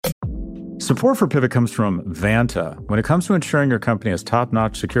Support for Pivot comes from Vanta. When it comes to ensuring your company has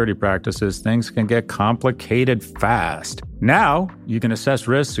top-notch security practices, things can get complicated fast. Now, you can assess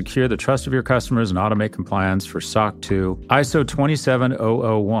risk, secure the trust of your customers, and automate compliance for SOC 2, ISO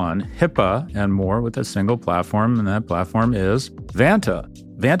 27001, HIPAA, and more with a single platform, and that platform is Vanta.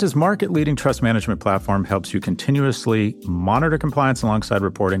 Vanta's market-leading trust management platform helps you continuously monitor compliance alongside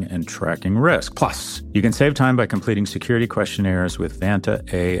reporting and tracking risk. Plus, you can save time by completing security questionnaires with Vanta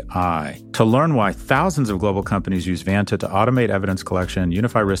AI. To learn why thousands of global companies use Vanta to automate evidence collection,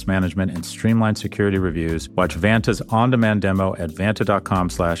 unify risk management, and streamline security reviews, watch Vanta's on-demand demo at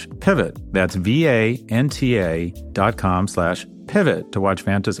vanta.com/pivot. That's VANTA.com/pivot to watch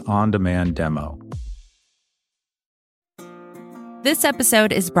Vanta's on-demand demo. This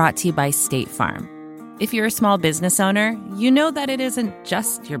episode is brought to you by State Farm. If you're a small business owner, you know that it isn't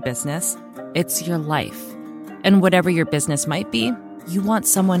just your business, it's your life. And whatever your business might be, you want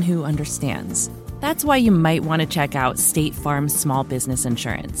someone who understands. That's why you might want to check out State Farm Small Business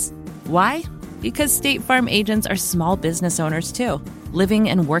Insurance. Why? Because State Farm agents are small business owners too, living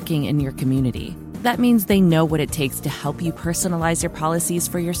and working in your community. That means they know what it takes to help you personalize your policies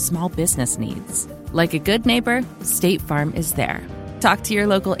for your small business needs. Like a good neighbor, State Farm is there. Talk to your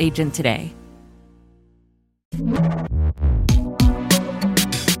local agent today.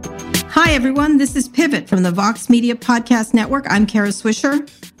 Hi, everyone. This is Pivot from the Vox Media Podcast Network. I'm Kara Swisher.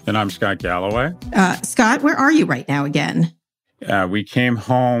 And I'm Scott Galloway. Scott, where are you right now again? We came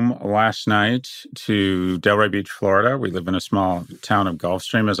home last night to Delray Beach, Florida. We live in a small town of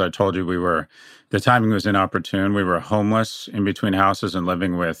Gulfstream. As I told you, the timing was inopportune. We were homeless in between houses and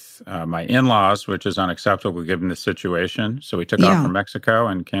living with my in-laws, which is unacceptable given the situation. So we took off from Mexico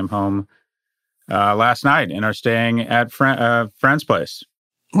and came home last night and are staying at friend's place.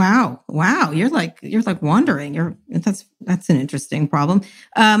 Wow. You're like wandering. That's an interesting problem.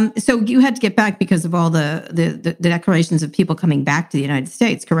 So you had to get back because of all the declarations of people coming back to the United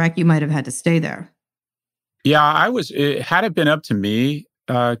States, correct? You might have had to stay there. Yeah, had it been up to me,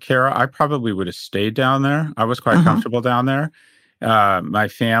 Kara, I probably would have stayed down there. I was quite comfortable down there. My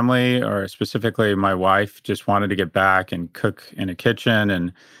family, or specifically my wife, just wanted to get back and cook in a kitchen.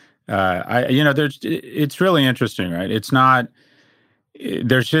 And it's really interesting, right? It's not.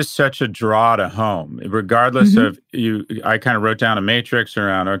 There's just such a draw to home, regardless of you. I kind of wrote down a matrix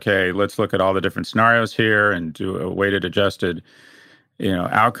around, okay, let's look at all the different scenarios here and do a weighted adjusted,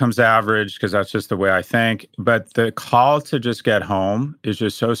 outcomes average, because that's just the way I think. But the call to just get home is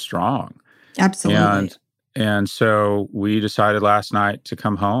just so strong. Absolutely. And so we decided last night to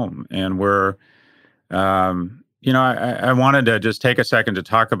come home, and we're, I wanted to just take a second to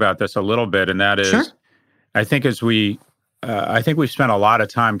talk about this a little bit, and that is, sure. I think we've spent a lot of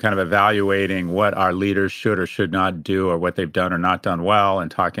time kind of evaluating what our leaders should or should not do, or what they've done or not done well,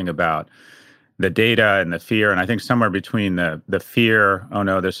 and talking about the data and the fear. And I think somewhere between the fear, oh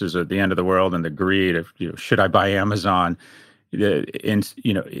no, this is at the end of the world, and the greed of, should I buy Amazon, injects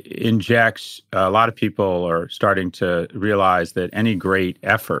a lot of people are starting to realize that any great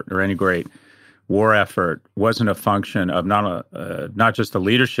effort or any great war effort wasn't a function of not just the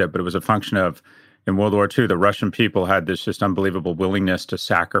leadership, but it was a function of, in World War II, the Russian people had this just unbelievable willingness to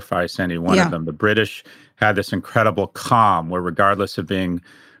sacrifice any one of them. The British had this incredible calm where, regardless of being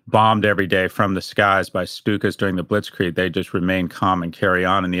bombed every day from the skies by Stukas during the Blitzkrieg, they just remained calm and carry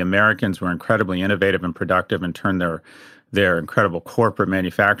on. And the Americans were incredibly innovative and productive and turned their incredible corporate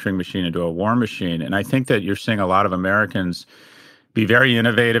manufacturing machine into a war machine. And I think that you're seeing a lot of Americans be very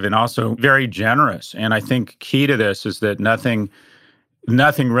innovative and also very generous. And I think key to this is that nothing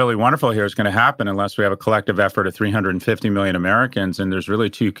really wonderful here is going to happen unless we have a collective effort of 350 million Americans. And there's really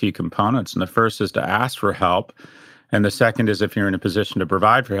two key components. And the first is to ask for help. And the second is, if you're in a position to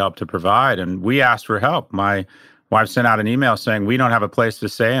provide for help, to provide. And we asked for help. My wife sent out an email saying, we don't have a place to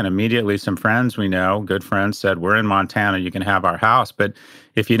stay. And immediately some friends we know, good friends, said, we're in Montana, you can have our house. But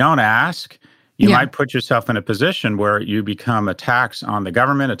if you don't ask, you might put yourself in a position where you become a tax on the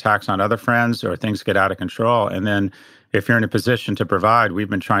government, a tax on other friends, or things get out of control. And then if you're in a position to provide, we've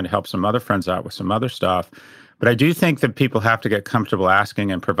been trying to help some other friends out with some other stuff. But I do think that people have to get comfortable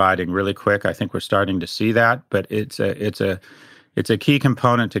asking and providing really quick. I think we're starting to see that, but it's a key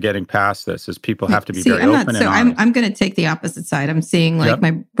component to getting past this, is people have to be very open and honest. I'm going to take the opposite side. I'm seeing,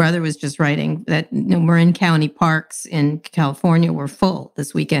 my brother was just writing that Marin County parks in California were full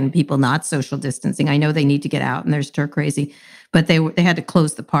this weekend, people not social distancing. I know they need to get out and they're stir crazy, but they had to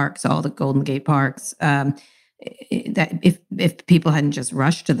close the parks, all the Golden Gate parks. That if people hadn't just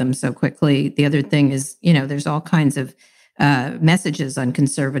rushed to them so quickly. The other thing is, there's all kinds of messages on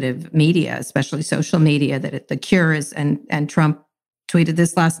conservative media, especially social media, that the cure is, and Trump tweeted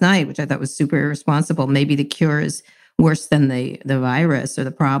this last night, which I thought was super irresponsible. Maybe the cure is worse than the virus or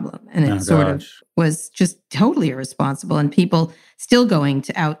the problem. And it of was just totally irresponsible. And people still going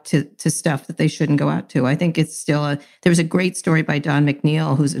out to stuff that they shouldn't go out to. I think it's still there was a great story by Don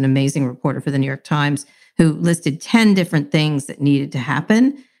McNeil, who's an amazing reporter for the New York Times, who listed 10 different things that needed to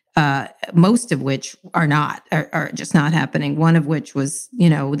happen, most of which are just not happening. One of which was,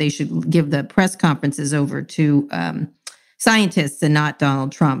 they should give the press conferences over to scientists and not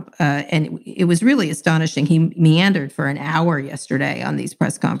Donald Trump. And it was really astonishing. He meandered for an hour yesterday on these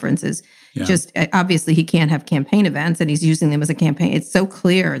press conferences. Yeah. Just obviously he can't have campaign events and he's using them as a campaign. It's so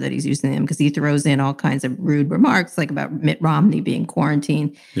clear that he's using them because he throws in all kinds of rude remarks, like about Mitt Romney being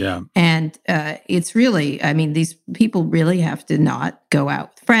quarantined. Yeah. And it's really, these people really have to not go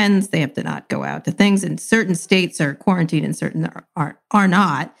out with friends. They have to not go out to things. And certain states are quarantined and certain are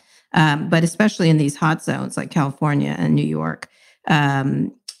not. But especially in these hot zones like California and New York,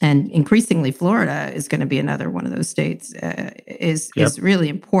 and increasingly Florida is going to be another one of those states, is really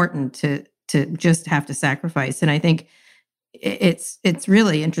important to just have to sacrifice. And I think it's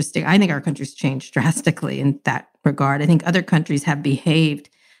really interesting. I think our country's changed drastically in that regard. I think other countries have behaved,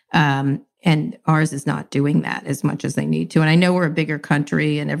 and ours is not doing that as much as they need to. And I know we're a bigger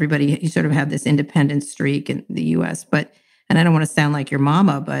country, and you sort of have this independent streak in the U.S. And I don't want to sound like your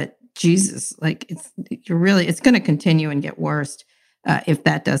mama, but Jesus, like it's going to continue and get worse if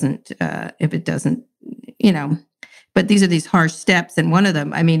it doesn't, but these are these harsh steps. And one of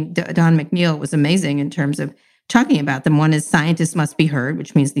them, Don McNeil was amazing in terms of talking about them. One is scientists must be heard,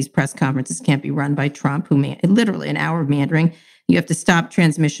 which means these press conferences can't be run by Trump, who literally an hour of meandering. You have to stop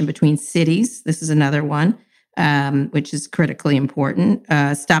transmission between cities. This is another one. Which is critically important.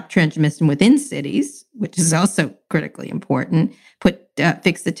 Stop transmission within cities, which is also critically important.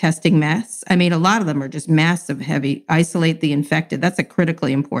 Fix the testing mess. A lot of them are just massive, heavy. Isolate the infected. That's a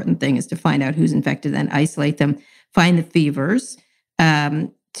critically important thing, is to find out who's infected and isolate them. Find the fevers.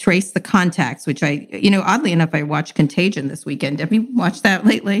 Trace the contacts, which oddly enough, I watched Contagion this weekend. Have you watched that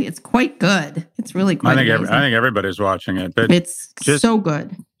lately? It's quite good. It's really quite amazing. I think everybody's watching it. But it's so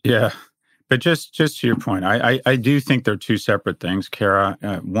good. Yeah. But just to your point, I do think they're two separate things, Kara.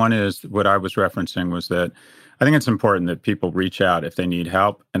 One is what I was referencing was that I think it's important that people reach out if they need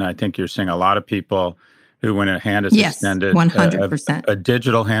help. And I think you're seeing a lot of people who, when a hand is extended, 100%. A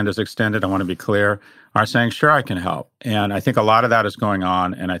digital hand is extended, I want to be clear, are saying, sure, I can help. And I think a lot of that is going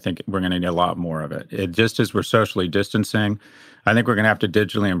on, and I think we're going to need a lot more of it. Just as we're socially distancing, I think we're going to have to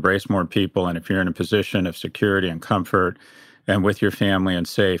digitally embrace more people. And if you're in a position of security and comfort, and with your family and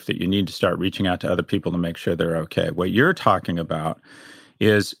safe, that you need to start reaching out to other people to make sure they're okay. What you're talking about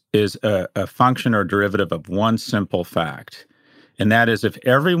is a function or derivative of one simple fact, and that is if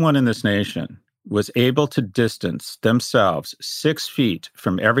everyone in this nation was able to distance themselves 6 feet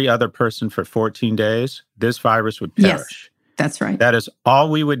from every other person for 14 days, this virus would perish. Yes, that's right. That is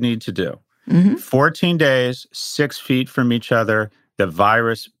all we would need to do. Mm-hmm. 14 days, 6 feet from each other, the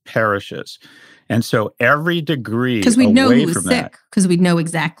virus perishes. And so every degree because we know who was from sick, because we know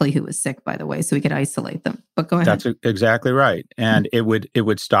exactly who was sick, by the way, so we could isolate them. But go ahead. That's exactly right. And it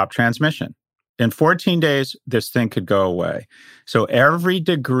would stop transmission. In 14 days, this thing could go away. So every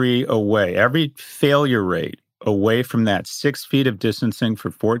degree away, every failure rate away from that 6 feet of distancing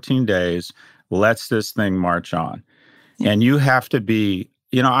for 14 days lets this thing march on. Yeah. And you have to be,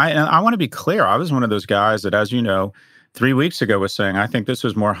 I want to be clear. I was one of those guys that, as you know, 3 weeks ago was saying, I think this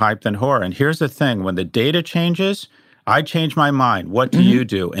was more hype than horror. And here's the thing, when the data changes, I change my mind. What do you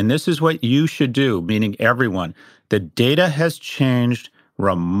do? And this is what you should do, meaning everyone. The data has changed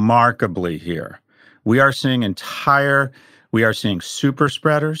remarkably here. We are seeing super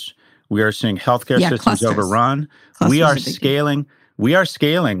spreaders. We are seeing healthcare systems clusters. Overrun. Clusters we are scaling. We are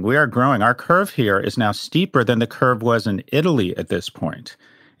scaling. We are growing. Our curve here is now steeper than the curve was in Italy at this point.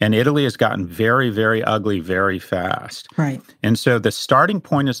 And Italy has gotten very, very ugly very fast. Right. And so the starting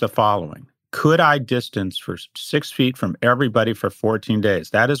point is the following. Could I distance for 6 feet from everybody for 14 days?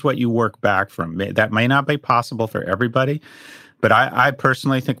 That is what you work back from. That may not be possible for everybody, but I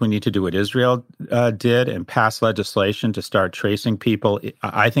personally think we need to do what Israel did and pass legislation to start tracing people.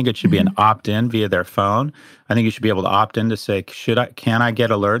 I think it should be an opt-in via their phone. I think you should be able to opt in to say, can I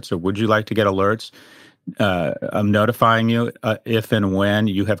get alerts, or would you like to get alerts? I'm notifying you if and when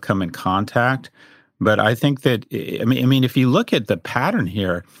you have come in contact. But I think that, if you look at the pattern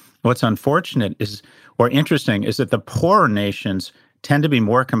here, what's unfortunate or interesting is that the poorer nations tend to be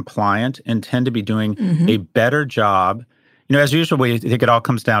more compliant and tend to be doing a better job as usual, we think it all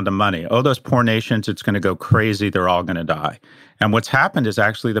comes down to money. Oh, those poor nations, it's going to go crazy. They're all going to die. And what's happened is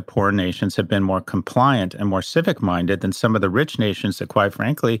actually the poor nations have been more compliant and more civic-minded than some of the rich nations that, quite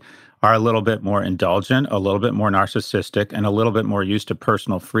frankly, are a little bit more indulgent, a little bit more narcissistic, and a little bit more used to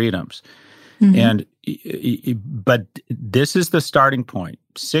personal freedoms. But this is the starting point.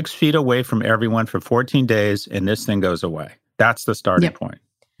 6 feet away from everyone for 14 days, and this thing goes away. That's the starting point.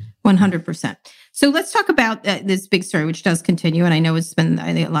 100%. So let's talk about this big story, which does continue. And I know I think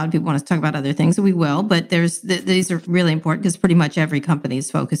a lot of people want us to talk about other things, and we will, but these are really important because pretty much every company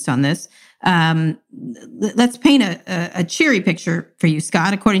is focused on this. Let's paint a cheery picture for you,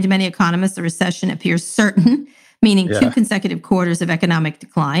 Scott. According to many economists, the recession appears certain, meaning 2 consecutive quarters of economic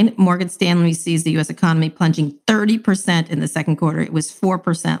decline. Morgan Stanley sees the U.S. economy plunging 30% in the second quarter. It was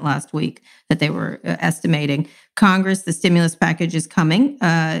 4% last week that they were estimating. Congress, the stimulus package is coming.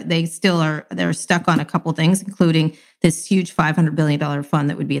 They're stuck on a couple things, including this huge $500 billion fund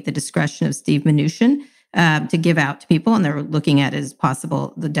that would be at the discretion of Steve Mnuchin to give out to people. And they're looking at it as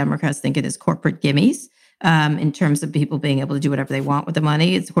possible. The Democrats think it is corporate gimmies. In terms of people being able to do whatever they want with the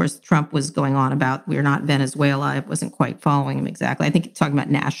money. Of course, Trump was going on about we're not Venezuela. I wasn't quite following him exactly. I think he's talking about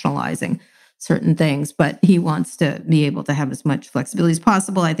nationalizing certain things, but he wants to be able to have as much flexibility as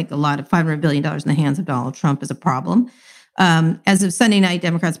possible. I think a lot of $500 billion in the hands of Donald Trump is a problem. As of Sunday night,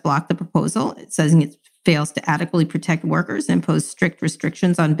 Democrats blocked the proposal. It says it fails to adequately protect workers and impose strict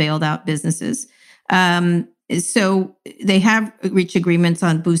restrictions on bailed out businesses. So they have reached agreements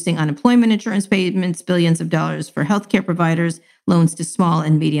on boosting unemployment insurance payments, billions of dollars for healthcare providers, loans to small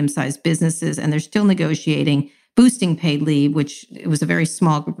and medium-sized businesses, and they're still negotiating boosting paid leave, which it was a very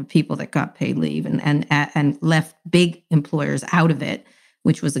small group of people that got paid leave and left big employers out of it,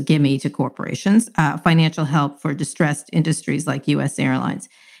 which was a gimme to corporations, financial help for distressed industries like U.S. airlines.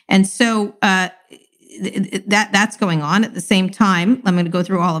 And so that's going on. At the same time, I'm going to go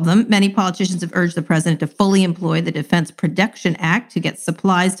through all of them. Many politicians have urged the president to fully employ the Defense Production Act to get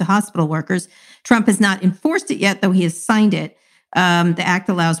supplies to hospital workers. Trump has not enforced it yet, though he has signed it. The act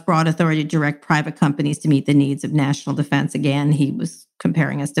allows broad authority to direct private companies to meet the needs of national defense. Again, he was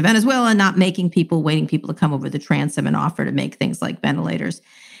comparing us to Venezuela, not waiting people to come over the transom and offer to make things like ventilators.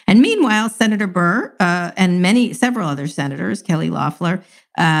 And meanwhile, Senator Burr and several other senators, Kelly Loeffler,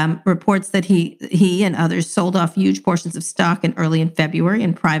 reports that he and others sold off huge portions of stock early in February.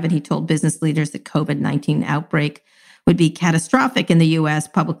 In private, he told business leaders that COVID-19 outbreak would be catastrophic in the U.S.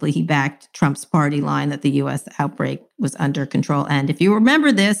 Publicly, he backed Trump's party line that the U.S. outbreak was under control. And if you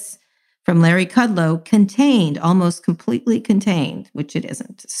remember this from Larry Kudlow, almost completely contained, which it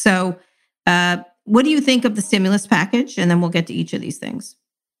isn't. So what do you think of the stimulus package? And then we'll get to each of these things.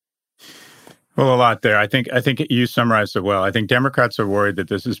 Well, a lot there. I think you summarized it well. I think Democrats are worried that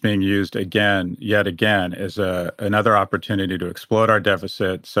this is being used yet again, as another opportunity to exploit our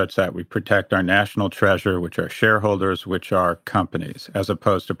deficit such that we protect our national treasure, which are shareholders, which are companies, as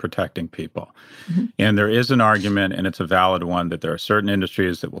opposed to protecting people. Mm-hmm. And there is an argument, and it's a valid one, that there are certain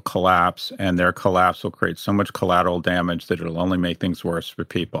industries that will collapse, and their collapse will create so much collateral damage that it'll only make things worse for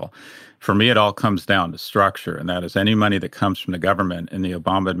people. For me, it all comes down to structure, and that is any money that comes from the government, and the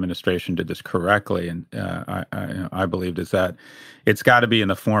Obama administration did this correctly, and I believed is that it's got to be in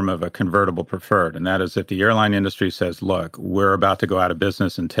the form of a convertible preferred, and that is if the airline industry says, look, we're about to go out of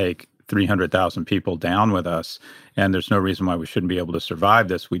business and take 300,000 people down with us, and there's no reason why we shouldn't be able to survive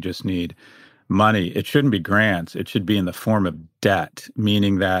this, we just need money. It shouldn't be grants. It should be in the form of debt,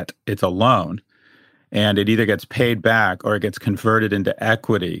 meaning that it's a loan, and it either gets paid back or it gets converted into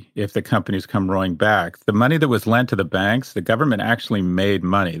equity if the companies come roaring back. The money that was lent to the banks, the government actually made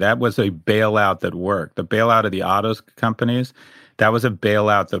money. That was a bailout that worked. The bailout of the auto companies, that was a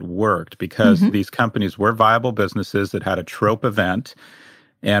bailout that worked because these companies were viable businesses that had a trope event.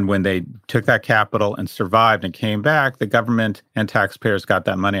 And when they took that capital and survived and came back, the government and taxpayers got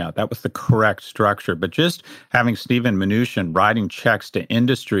that money out. That was the correct structure. But just having Steven Mnuchin writing checks to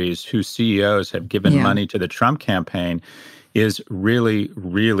industries whose CEOs have given money to the Trump campaign is really,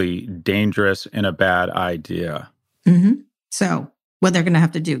 really dangerous and a bad idea. Mm-hmm. So what they're going to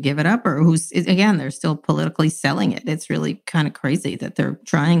have to do, give it up? Or they're still politically selling it. It's really kind of crazy that they're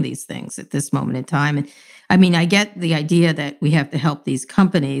trying these things at this moment in time. And I mean, I get the idea that we have to help these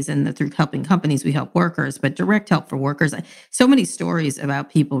companies and that through helping companies, we help workers, but direct help for workers. So many stories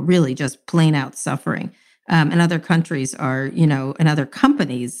about people really just plain out suffering. And other countries are, and other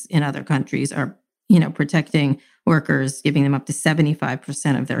companies in other countries are, protecting workers, giving them up to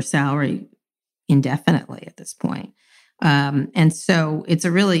 75% of their salary indefinitely at this point. And so it's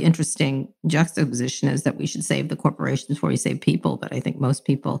a really interesting juxtaposition is that we should save the corporations before we save people. But I think most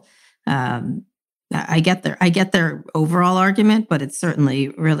people I get their overall argument, but it certainly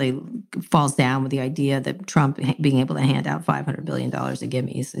really falls down with the idea that Trump being able to hand out $500 billion of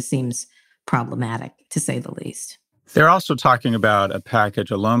gimmies. It seems problematic, to say the least. They're also talking about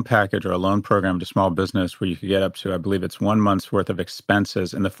a loan package or a loan program to small business where you could get up to, I believe it's 1 month's worth of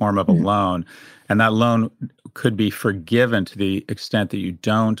expenses in the form of a loan. And that loan could be forgiven to the extent that you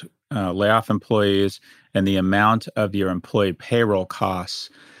don't lay off employees, and the amount of your employee payroll costs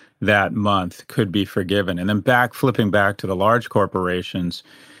that month could be forgiven. And then flipping back to the large corporations,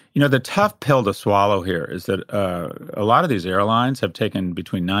 the tough pill to swallow here is that a lot of these airlines have taken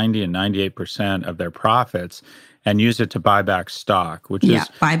between 90 and 98% of their profits and use it to buy back stock, which is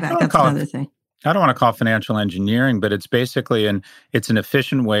buyback. That's another thing. I don't want to call it financial engineering, but it's basically it's an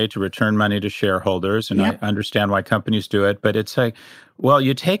efficient way to return money to shareholders. And I understand why companies do it, but it's like, well,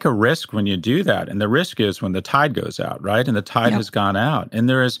 you take a risk when you do that. And the risk is when the tide goes out, right? And the tide has gone out. And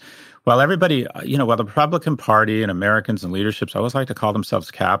there is, while everybody, while the Republican Party and Americans and leaderships always like to call themselves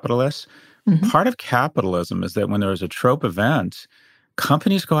capitalists, part of capitalism is that when there is a trope event,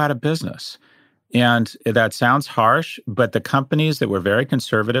 companies go out of business. And that sounds harsh, but the companies that were very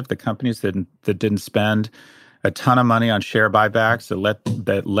conservative, the companies that didn't spend a ton of money on share buybacks,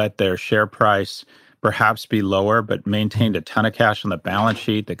 that let their share price perhaps be lower, but maintained a ton of cash on the balance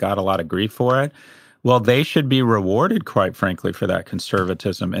sheet, that got a lot of grief for it, well, they should be rewarded, quite frankly, for that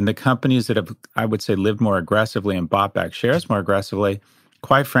conservatism. And the companies that have, I would say, lived more aggressively and bought back shares more aggressively,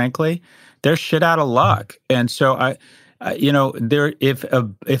 quite frankly, they're shit out of luck. And so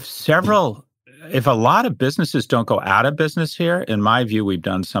if a lot of businesses don't go out of business here, in my view, we've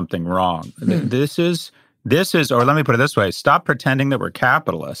done something wrong. This is, or let me put it this way, stop pretending that we're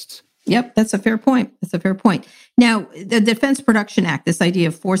capitalists. Yep, that's a fair point. Now, the Defense Production Act, this idea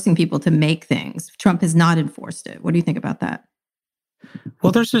of forcing people to make things, Trump has not enforced it. What do you think about that?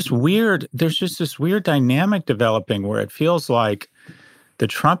 Well, there's just this weird dynamic developing where it feels like the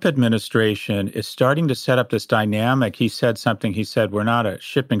Trump administration is starting to set up this dynamic. He said, we're not a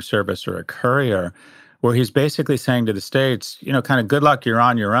shipping service or a courier, where he's basically saying to the states, kind of good luck, you're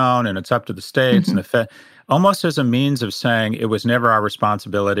on your own, and it's up to the states. And the Fed, almost as a means of saying it was never our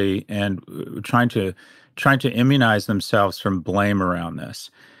responsibility, and trying to immunize themselves from blame around this.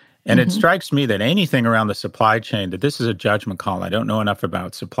 And it strikes me that anything around the supply chain, that this is a judgment call. I don't know enough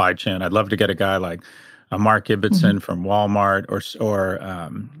about supply chain. I'd love to get a guy like Mark Ibbotson from Walmart or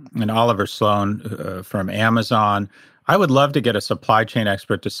an Oliver Sloan from Amazon. I would love to get a supply chain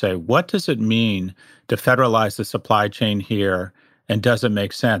expert to say, what does it mean to federalize the supply chain here, and does it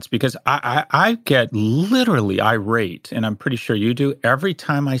make sense? Because I get literally irate, and I'm pretty sure you do, every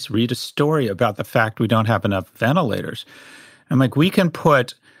time I read a story about the fact we don't have enough ventilators. I'm like, we can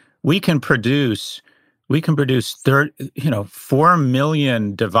produce 4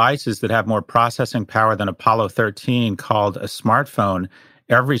 million devices that have more processing power than Apollo 13, called a smartphone,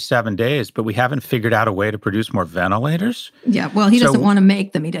 every 7 days, but we haven't figured out a way to produce more ventilators. Yeah, well, he doesn't want to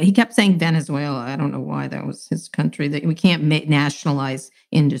make them. He kept saying Venezuela. I don't know why that was his country, that we can't nationalize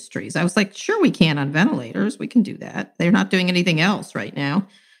industries. I was like, sure, we can on ventilators. We can do that. They're not doing anything else right now.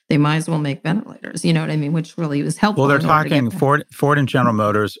 They might as well make ventilators, you know what I mean? Which really was helpful. Well, they're talking Ford and General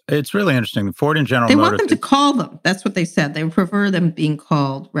Motors. It's really interesting. Ford and General Motors. They want them to call them. That's what they said. They prefer them being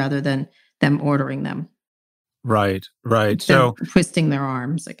called rather than them ordering them. Right. So twisting their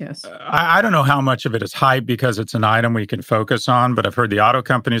arms, I guess. I don't know how much of it is hype because it's an item we can focus on, but I've heard the auto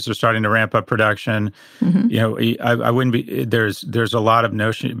companies are starting to ramp up production. I wouldn't be, there's a lot of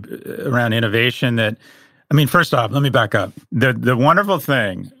notion around innovation that, first off, let me back up. The wonderful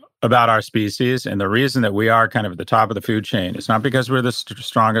thing about our species, and the reason that we are kind of at the top of the food chain, it's not because we're the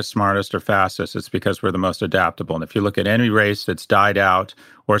strongest, smartest, or fastest. It's because we're the most adaptable. And if you look at any race that's died out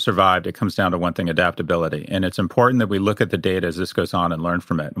or survived, it comes down to one thing: adaptability. And it's important that we look at the data as this goes on and learn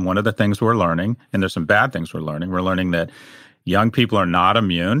from it. And one of the things we're learning, and there's some bad things we're learning that young people are not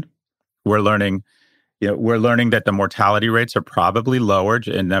immune. We're learning that the mortality rates are probably lower,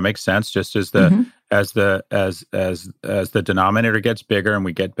 and that makes sense. Just as the denominator gets bigger and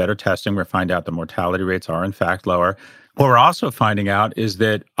we get better testing, we find out the mortality rates are in fact lower. What we're also finding out is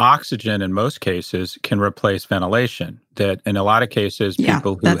that oxygen, in most cases, can replace ventilation. That in a lot of cases,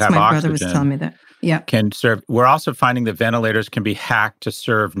 people who have my oxygen brother was telling me that. Can serve. We're also finding that ventilators can be hacked to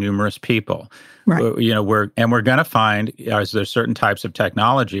serve numerous people. Right. We're going to find as there's certain types of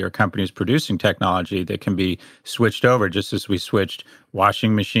technology or companies producing technology that can be switched over, just as we switched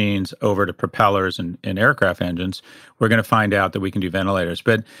washing machines over to propellers and aircraft engines. We're going to find out that we can do ventilators.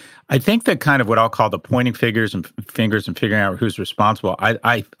 But I think that kind of what I'll call the pointing fingers and figuring out who's responsible.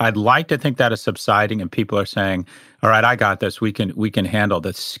 I'd like to think that is subsiding, and people are saying, "All right, I got this. We can handle."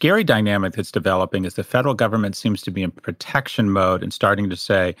 The scary dynamic that's developing is the federal government seems to be in protection mode and starting to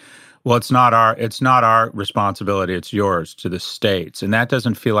say, well, it's not our responsibility, it's yours, to the states. And that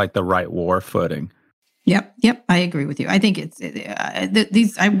doesn't feel like the right war footing. Yep. I agree with you. I think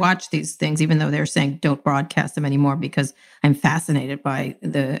I watch these things, even though they're saying don't broadcast them anymore, because I'm fascinated by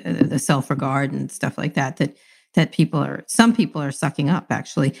the self-regard and stuff like that some people are sucking up,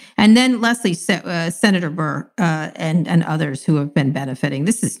 actually. And then Leslie, Senator Burr, and others who have been benefiting.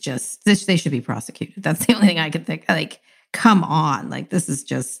 They should be prosecuted. That's the only thing I can think. Like, come on, like, this is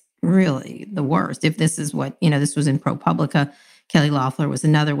just really the worst. If this is what, this was in ProPublica. Kelly Loeffler was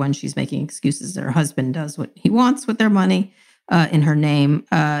another one. She's making excuses that her husband does what he wants with their money in her name.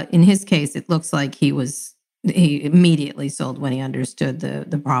 In his case, it looks like he immediately sold when he understood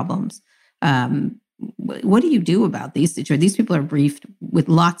the problems. What do you do about these situations? These people are briefed with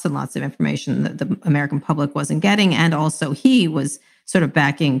lots and lots of information that the American public wasn't getting. And also he was sort of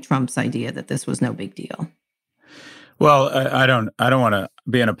backing Trump's idea that this was no big deal. Well, I don't want to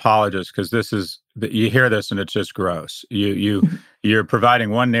be an apologist, because you hear this and it's just gross. You're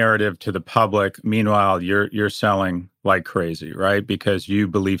providing one narrative to the public. Meanwhile, you're selling like crazy, right? Because you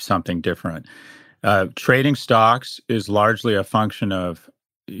believe something different. Trading stocks is largely a function of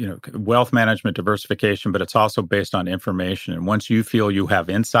wealth management, diversification, but it's also based on information. And once you feel you have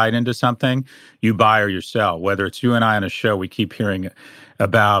insight into something, you buy or you sell. Whether it's you and I on a show, we keep hearing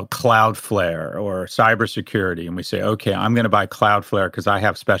about Cloudflare or cybersecurity, and we say, okay, I'm going to buy Cloudflare because I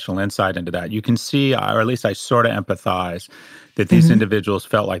have special insight into that. You can see, or at least I sort of empathize, that these individuals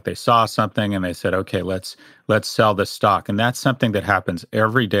felt like they saw something and they said, okay, let's sell this stock. And that's something that happens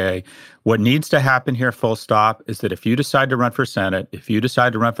every day. What needs to happen here, full stop, is that if you decide to run for Senate, if you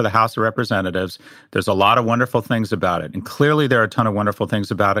decide to run for the House of Representatives, there's a lot of wonderful things about it. And clearly there are a ton of wonderful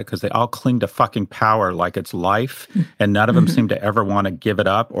things about it, because they all cling to fucking power like it's life. And none of them seem to ever want to give it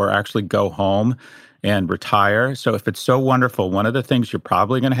up or actually go home and retire. So if it's so wonderful, one of the things you're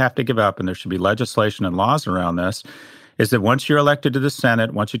probably going to have to give up, and there should be legislation and laws around this, is that once you're elected to the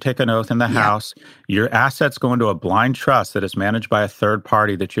Senate, once you take an oath in the House, your assets go into a blind trust that is managed by a third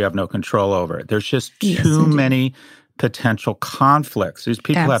party that you have no control over. There's just too many potential conflicts. These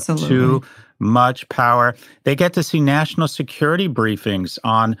people have too much power. They get to see national security briefings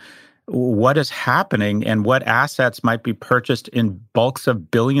on what is happening and what assets might be purchased in bulks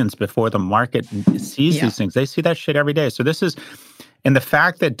of billions before the market sees these things. They see that shit every day. So this is... And the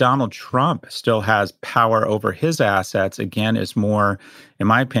fact that Donald Trump still has power over his assets, again, is more, in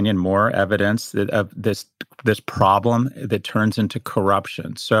my opinion, more evidence of this problem that turns into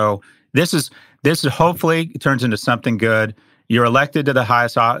corruption. So this is hopefully turns into something good. You're elected to the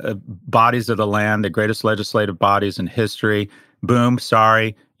highest bodies of the land, the greatest legislative bodies in history. Boom,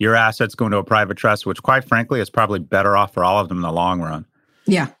 sorry, your assets go into a private trust, which, quite frankly, is probably better off for all of them in the long run.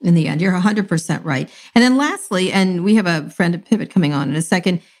 Yeah, in the end, you're 100% right. And then lastly, and we have a friend at Pivot coming on in a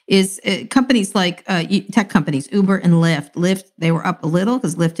second, is companies like tech companies, Uber and Lyft. Lyft, they were up a little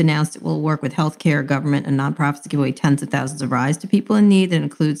because Lyft announced it will work with healthcare, government, and nonprofits to give away tens of thousands of rides to people in need. That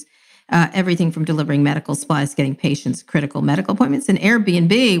includes everything from delivering medical supplies to getting patients critical medical appointments. And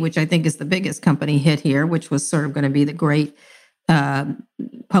Airbnb, which I think is the biggest company hit here, which was sort of going to be the great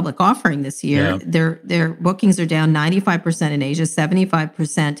public offering this year. Their bookings are down 95% in Asia,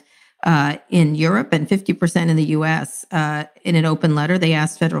 75% in Europe, and 50% in the U.S. In an open letter, they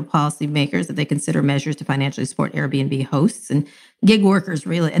asked federal policymakers that they consider measures to financially support Airbnb hosts and gig workers,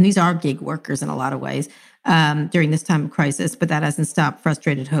 really. And these are gig workers in a lot of ways during this time of crisis. But that hasn't stopped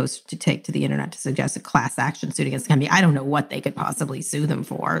frustrated hosts to take to the internet to suggest a class action suit against the company. I don't know what they could possibly sue them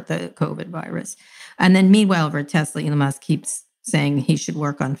for, the COVID virus. And then meanwhile, over at Tesla, Elon Musk keeps saying he should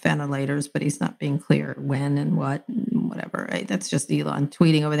work on ventilators, but he's not being clear when and what, and whatever. Right? That's just Elon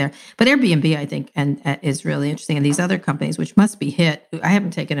tweeting over there. But Airbnb, I think, and is really interesting. And these other companies, which must be hit. I haven't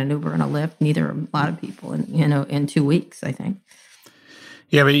taken an Uber and a Lyft. Neither a lot of people, in 2 weeks, I think.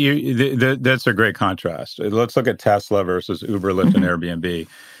 Yeah, but that's a great contrast. Let's look at Tesla versus Uber, Lyft, and Airbnb.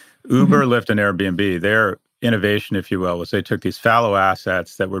 Uber, Lyft, and Airbnb, their innovation, if you will, was they took these fallow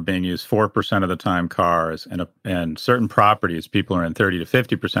assets that were being used 4% of the time, cars, and certain properties people are in 30 to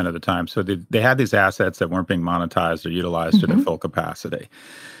 50% of the time. So they had these assets that weren't being monetized or utilized to their full capacity.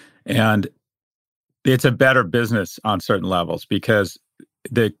 And it's a better business on certain levels because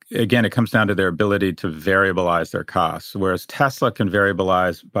again, it comes down to their ability to variabilize their costs, whereas Tesla can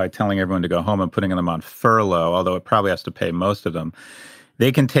variabilize by telling everyone to go home and putting them on furlough, although it probably has to pay most of them.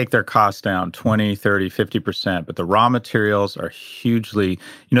 They can take their costs down 20, 30, 50%, but the raw materials are hugely,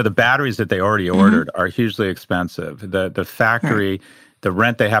 the batteries that they already ordered are hugely expensive. The factory, the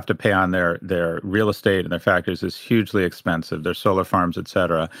rent they have to pay on their real estate and their factories is hugely expensive, their solar farms, et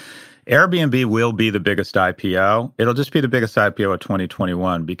cetera. Airbnb will be the biggest IPO. It'll just be the biggest IPO of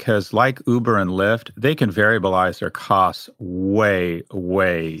 2021 because like Uber and Lyft, they can variabilize their costs way,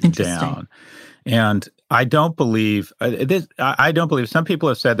 way down. And I don't believe some people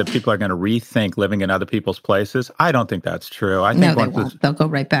have said that people are going to rethink living in other people's places. I don't think that's true. I think they won't. They'll go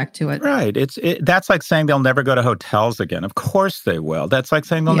right back to it. Right. That's like saying they'll never go to hotels again. Of course they will. That's like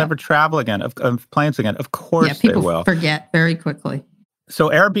saying they'll never travel again, of planes again. Of course they will. People forget very quickly. So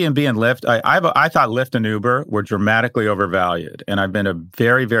Airbnb and Lyft, I thought Lyft and Uber were dramatically overvalued, and I've been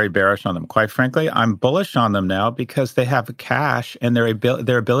very, very bearish on them. Quite frankly, I'm bullish on them now because they have cash and their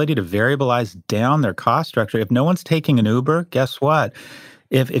ability to variabilize down their cost structure. If no one's taking an Uber, guess what?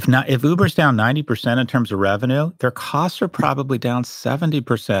 If Uber's down 90% in terms of revenue, their costs are probably down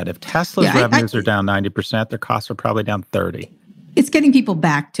 70%. If Tesla's revenues are down 90%, their costs are probably down 30%. It's getting people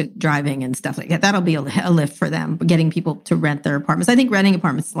back to driving and stuff like that. That'll be a lift for them, getting people to rent their apartments. I think renting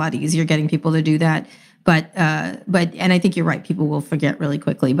apartments is a lot easier, getting people to do that. But and I think you're right, people will forget really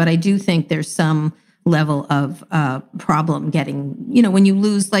quickly. But I do think there's some level of problem getting, when you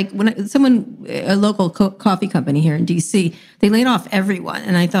lose, like when a local coffee company here in DC, they laid off everyone.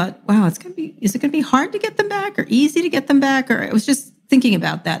 And I thought, wow, is it going to be hard to get them back or easy to get them back? Or it was just thinking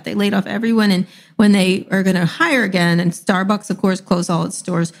about that. They laid off everyone, and when they are going to hire again, and Starbucks, of course, closed all its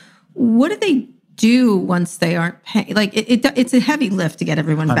stores, what do they do once they aren't paying? Like it's a heavy lift to get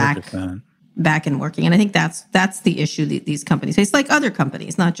everyone 100%. back and working, and I think that's the issue that these companies face, like other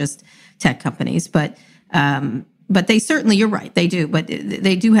companies, not just tech companies, but they certainly, you're right, they do, but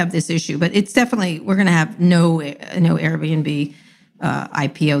they do have this issue. But it's definitely, we're going to have no Airbnb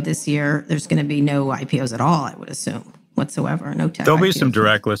IPO this year. There's going to be no IPOs at all, I would assume. Whatsoever, no tech. There'll be IPOs. some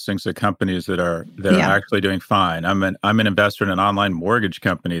direct listings of companies that are actually doing fine. I'm an investor in an online mortgage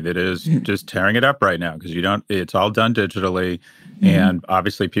company that is just tearing it up right now because it's all done digitally, and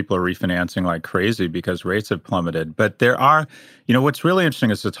obviously people are refinancing like crazy because rates have plummeted. But there are, what's really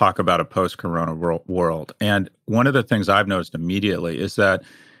interesting is to talk about a post-corona world. And one of the things I've noticed immediately is that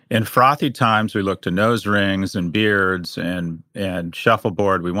in frothy times, we look to nose rings and beards and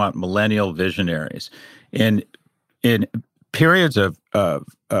shuffleboard. We want millennial visionaries. In periods of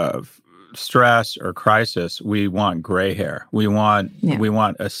stress or crisis, we want gray hair. We want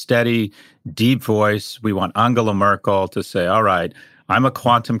a steady, deep voice. We want Angela Merkel to say, all right, I'm a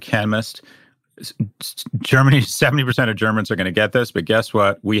quantum chemist. Germany, 70% of Germans are going to get this, but guess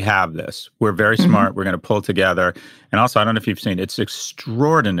what? We have this. We're very smart. We're going to pull together. And also, I don't know if you've seen, it's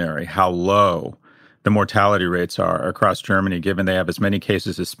extraordinary how low the mortality rates are across Germany, given they have as many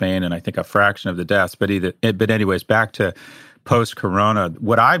cases as Spain and I think a fraction of the deaths. But anyways, back to post-corona,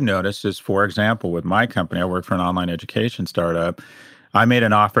 what I've noticed is, for example, with my company, I work for an online education startup. I made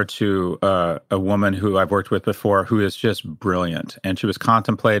an offer to a woman who I've worked with before who is just brilliant, and she was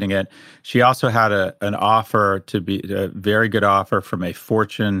contemplating it. She also had an offer to be a very good offer from a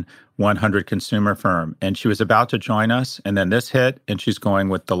Fortune 100 consumer firm, and she was about to join us, and then this hit, and she's going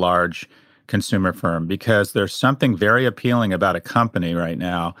with the large consumer firm because there's something very appealing about a company right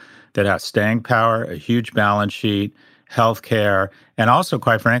now that has staying power, a huge balance sheet, healthcare, and also,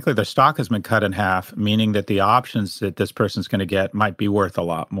 quite frankly, their stock has been cut in half, meaning that the options that this person's going to get might be worth a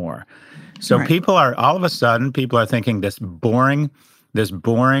lot more. So people are thinking this boring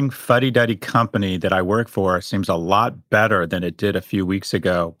fuddy-duddy company that I work for seems a lot better than it did a few weeks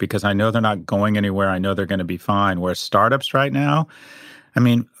ago because I know they're not going anywhere. I know they're going to be fine. Whereas startups right now, I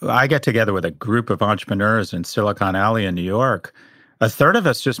mean, I get together with a group of entrepreneurs in Silicon Alley in New York. A third of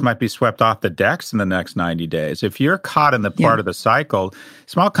us just might be swept off the decks in the next 90 days. If you're caught in the part of the cycle,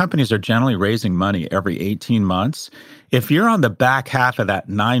 small companies are generally raising money every 18 months. If you're on the back half of that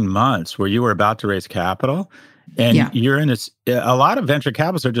 9 months where you were about to raise capital, and you're in a lot of venture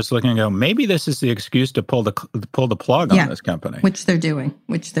capitalists are just looking and go, maybe this is the excuse to pull the plug on this company. Which they're doing.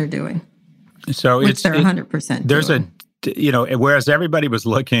 So they're 100% doing. Whereas everybody was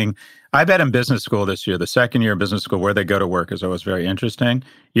looking, I bet in business school this year, the second year of business school, where they go to work is always very interesting.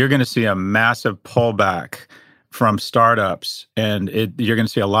 You're going to see a massive pullback from startups, and you're going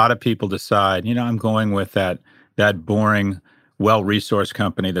to see a lot of people decide, I'm going with that boring, well-resourced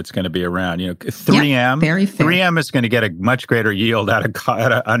company that's going to be around. 3M, very fair. 3M is going to get a much greater yield out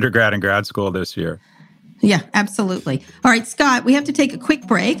of undergrad and grad school this year. Yeah, absolutely. All right, Scott, we have to take a quick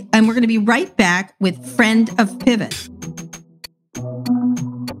break, and we're going to be right back with Friend of Pivot.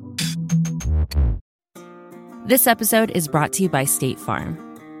 This episode is brought to you by State Farm.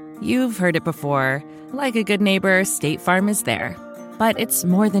 You've heard it before. Like a good neighbor, State Farm is there. But it's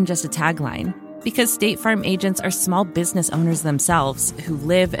more than just a tagline, because State Farm agents are small business owners themselves who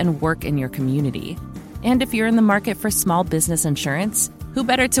live and work in your community. And if you're in the market for small business insurance, who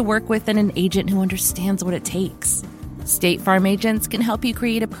better to work with than an agent who understands what it takes? State Farm agents can help you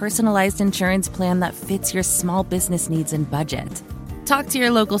create a personalized insurance plan that fits your small business needs and budget. Talk to your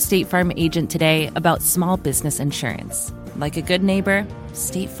local State Farm agent today about small business insurance. Like a good neighbor,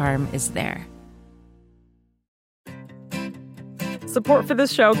 State Farm is there. Support for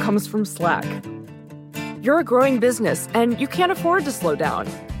this show comes from Slack. You're a growing business and you can't afford to slow down.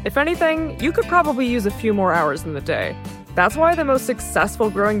 If anything, you could probably use a few more hours in the day. That's why the most successful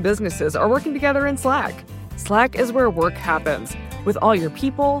growing businesses are working together in Slack. Slack is where work happens, with all your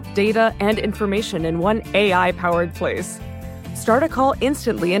people, data, and information in one AI-powered place. Start a call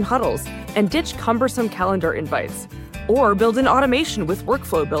instantly in huddles and ditch cumbersome calendar invites. Or build an automation with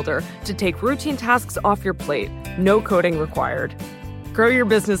Workflow Builder to take routine tasks off your plate. No coding required. Grow your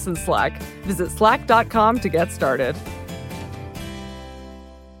business in Slack. Visit slack.com to get started.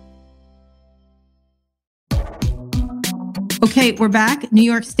 Okay, we're back. New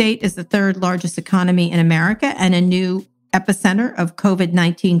York State is the third largest economy in America and a new epicenter of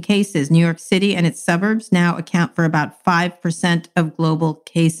COVID-19 cases. New York City and its suburbs now account for about 5% of global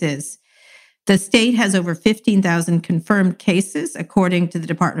cases. The state has over 15,000 confirmed cases, according to the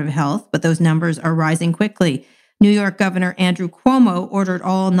Department of Health, but those numbers are rising quickly. New York Governor Andrew Cuomo ordered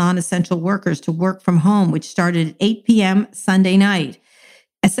all non-essential workers to work from home, which started at 8 p.m. Sunday night.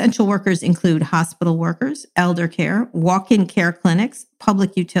 Essential workers include hospital workers, elder care, walk-in care clinics,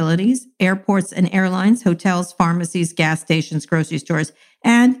 public utilities, airports and airlines, hotels, pharmacies, gas stations, grocery stores,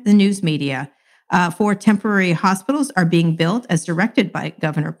 and the news media. 4 temporary hospitals are being built as directed by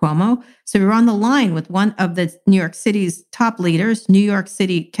Governor Cuomo. So we're on the line with one of the New York City's top leaders, New York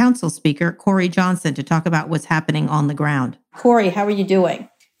City Council Speaker Corey Johnson, to talk about what's happening on the ground. Corey, how are you doing?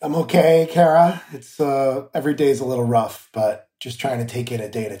 I'm okay, Kara. It's every day is a little rough, but just trying to take it a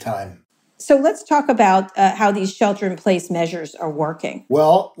day at a time. So let's talk about how these shelter-in-place measures are working.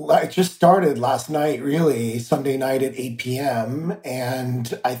 Well, it just started last night, really, Sunday night at 8 p.m.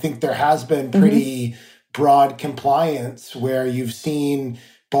 And I think there has been pretty broad compliance where you've seen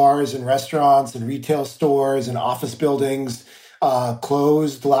bars and restaurants and retail stores and office buildings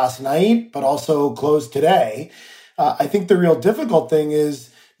closed last night, but also closed today. I think the real difficult thing is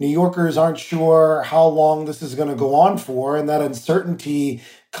New Yorkers aren't sure how long this is going to go on for, and that uncertainty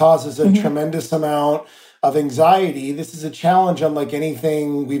causes a tremendous amount of anxiety. This is a challenge unlike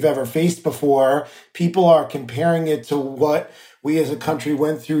anything we've ever faced before. People are comparing it to what we as a country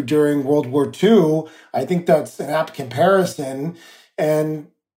went through during World War II. I think that's an apt comparison. And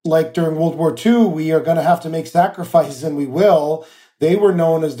like during World War II, we are going to have to make sacrifices, and we will. They were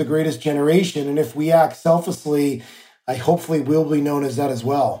known as the greatest generation, and if we act selflessly, I hopefully will be known as that as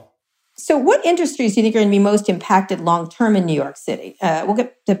well. So what industries do you think are going to be most impacted long-term in New York City? We'll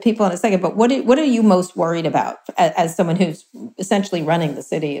get to people in a second, but what are you most worried about as someone who's essentially running the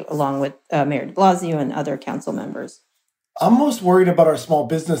city along with Mayor de Blasio and other council members? I'm most worried about our small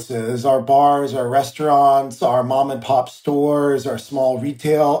businesses, our bars, our restaurants, our mom and pop stores, our small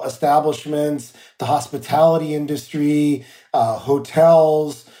retail establishments, the hospitality industry,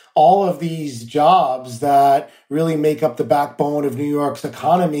 hotels, all of these jobs that really make up the backbone of New York's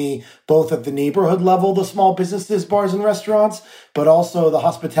economy, both at the neighborhood level, the small businesses, bars and restaurants, but also the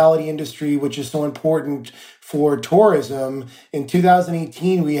hospitality industry, which is so important for tourism. In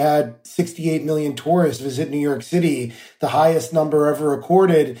 2018, we had 68 million tourists visit New York City, the highest number ever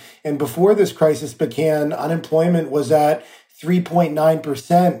recorded. And before this crisis began, unemployment was at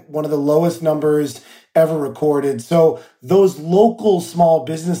 3.9%, one of the lowest numbers ever recorded. So those local small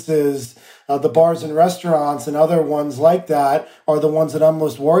businesses, the bars and restaurants and other ones like that are the ones that I'm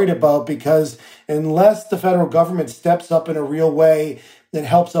most worried about, because unless the federal government steps up in a real way that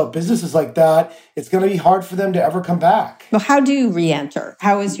helps out businesses like that, it's going to be hard for them to ever come back. Well, how do you re-enter?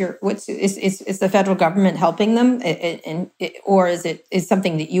 How is is the federal government helping them, or is it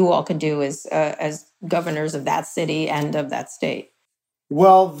something that you all could do as governors of that city and of that state?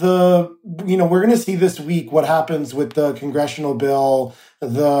 Well, we're going to see this week what happens with the congressional bill.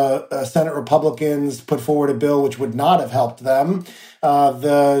 The Senate Republicans put forward a bill which would not have helped them.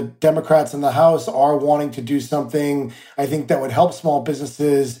 The Democrats in the House are wanting to do something, I think, that would help small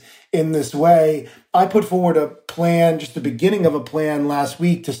businesses in this way. I put forward a plan, just the beginning of a plan last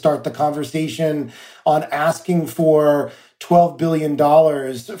week to start the conversation on asking for $12 billion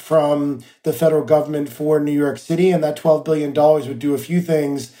from the federal government for New York City. And that $12 billion would do a few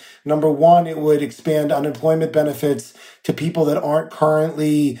things. Number one, it would expand unemployment benefits to people that aren't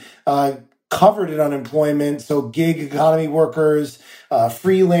currently covered in unemployment. So gig economy workers,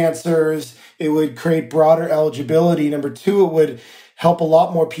 freelancers. It would create broader eligibility. Number two, it would help a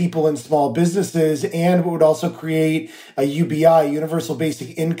lot more people in small businesses, and it would also create a UBI, universal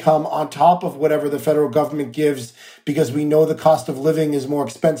basic income, on top of whatever the federal government gives, because we know the cost of living is more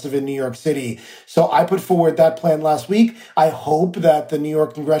expensive in New York City. So I put forward that plan last week. I hope that the New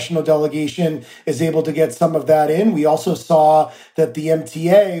York congressional delegation is able to get some of that in. We also saw that the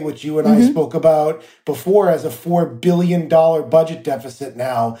MTA, which you and I spoke about before, has a $4 billion budget deficit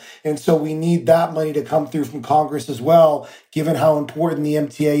now. And so we need that money to come through from Congress as well, given how important the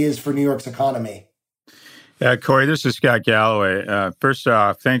MTA is for New York's economy. Yeah, Corey, this is Scott Galloway. First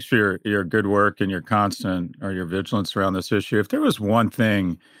off, thanks for your good work and your your vigilance around this issue. If there was one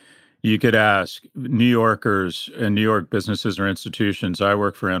thing you could ask New Yorkers and New York businesses or institutions, I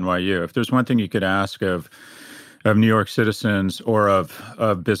work for NYU, if there's one thing you could ask of New York citizens or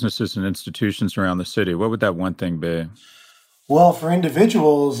of businesses and institutions around the city, what would that one thing be? Well, for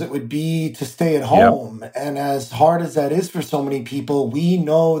individuals, it would be to stay at home. Yep. And as hard as that is for so many people, we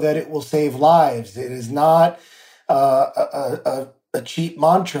know that it will save lives. It is not a cheap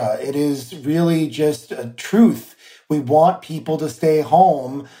mantra. It is really just a truth. We want people to stay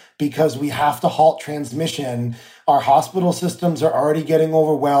home because we have to halt transmission. Our hospital systems are already getting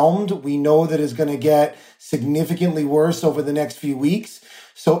overwhelmed. We know that it's going to get significantly worse over the next few weeks.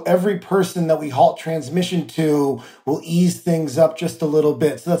 So every person that we halt transmission to will ease things up just a little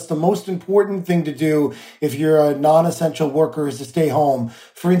bit. So that's the most important thing to do if you're a non-essential worker, is to stay home.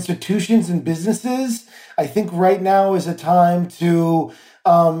 For institutions and businesses, I think right now is a time to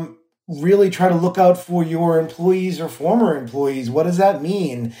really try to look out for your employees or former employees. What does that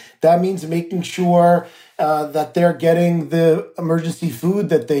mean? That means making sure that they're getting the emergency food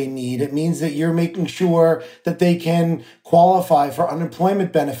that they need. It means that you're making sure that they can qualify for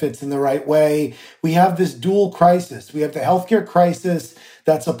unemployment benefits in the right way. We have this dual crisis. We have the healthcare crisis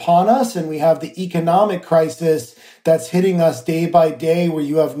that's upon us, and we have the economic crisis that's hitting us day by day, where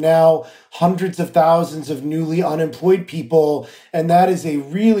you have now hundreds of thousands of newly unemployed people. And that is a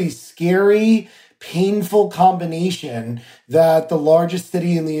really scary, painful combination that the largest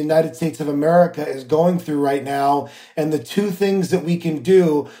city in the United States of America is going through right now. And the two things that we can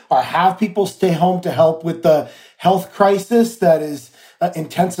do are have people stay home to help with the health crisis that is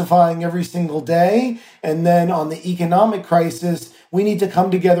intensifying every single day. And then on the economic crisis, we need to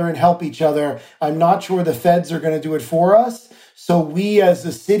come together and help each other. I'm not sure the feds are going to do it for us. So we as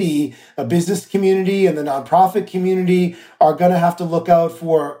a city, a business community and the nonprofit community are going to have to look out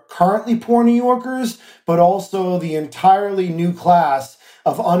for currently poor New Yorkers, but also the entirely new class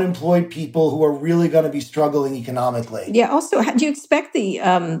of unemployed people who are really going to be struggling economically. Yeah. Also, do you expect the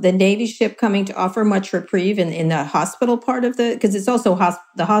Navy ship coming to offer much reprieve in the hospital part of because it's also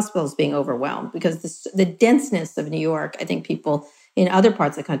the hospitals being overwhelmed, because the denseness of New York, I think people in other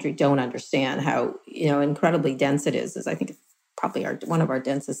parts of the country don't understand how incredibly dense it is. I think it's probably one of our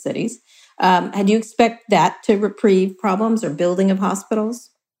densest cities. Do you expect that to reprieve problems or building of hospitals?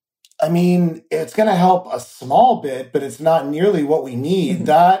 I mean, it's going to help a small bit, but it's not nearly what we need. Mm-hmm.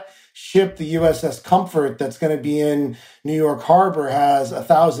 That ship, the USS Comfort, that's going to be in New York Harbor, has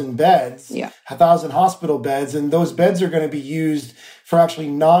 1,000 beds, 1,000 hospital beds, and those beds are going to be used for actually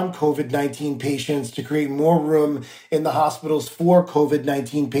non-COVID-19 patients to create more room in the hospitals for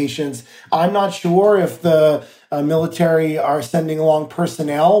COVID-19 patients. I'm not sure if the military are sending along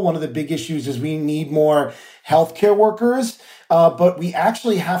personnel. One of the big issues is we need more healthcare workers. But we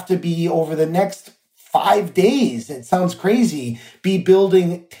actually have to be, over the next 5 days, it sounds crazy, be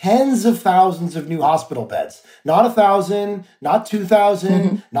building tens of thousands of new hospital beds. Not 1,000, not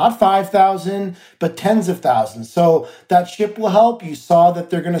 2,000, not 5,000, but tens of thousands. So that ship will help. You saw that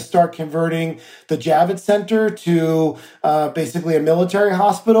they're going to start converting the Javits Center to basically a military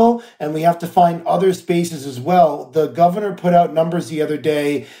hospital, and we have to find other spaces as well. The governor put out numbers the other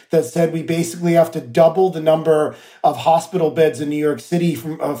day that said we basically have to double the number of hospital beds in New York City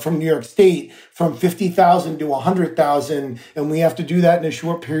from New York State, from 50,000 to 100,000, and we have to do that in a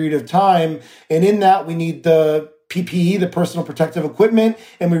short period of time. And in that, we need the PPE, the personal protective equipment,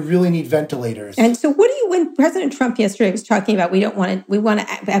 and we really need ventilators. And so when President Trump yesterday was talking about we want to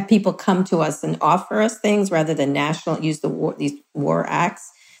have people come to us and offer us things rather than use these war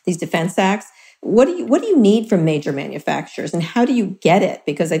acts, these defense acts, What do you need from major manufacturers, and how do you get it?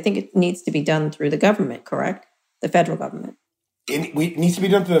 Because I think it needs to be done through the government, correct? The federal government. It needs to be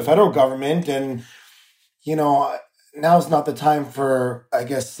done through the federal government, and now's not the time for, I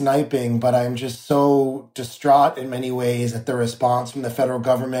guess, sniping, but I'm just so distraught in many ways at the response from the federal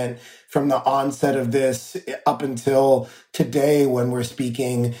government from the onset of this up until today when we're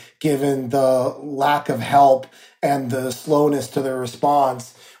speaking, given the lack of help and the slowness to the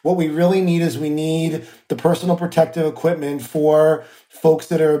response. What we really need is we need the personal protective equipment for folks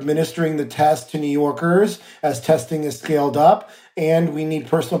that are administering the test to New Yorkers as testing is scaled up. And we need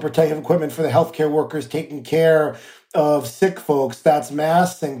personal protective equipment for the healthcare workers taking care of sick folks. That's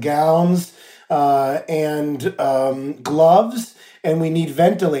masks and gowns and gloves. And we need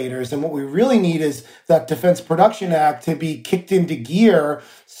ventilators. And what we really need is that Defense Production Act to be kicked into gear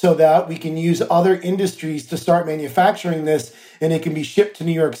so that we can use other industries to start manufacturing this and it can be shipped to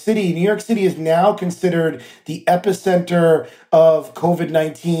New York City. New York City is now considered the epicenter of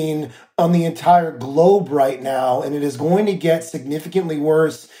COVID-19 on the entire globe right now, and it is going to get significantly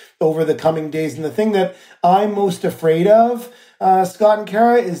worse over the coming days. And the thing that I'm most afraid of, Scott and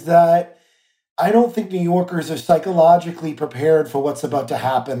Kara, is that I don't think New Yorkers are psychologically prepared for what's about to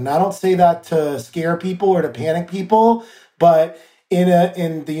happen. And I don't say that to scare people or to panic people, but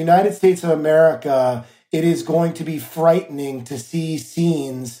in the United States of America, it is going to be frightening to see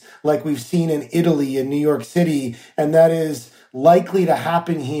scenes like we've seen in Italy and New York City, and that is likely to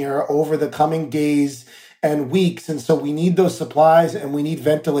happen here over the coming days and weeks. And so we need those supplies, and we need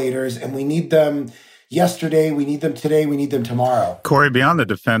ventilators, and we need them yesterday, we need them today, we need them tomorrow. Corey, beyond the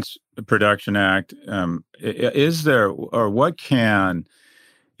Defense Production Act, is there, or what can,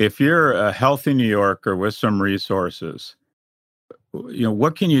 if you're a healthy New Yorker with some resources,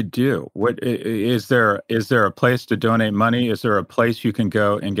 what can you do? What is there a place to donate money? Is there a place you can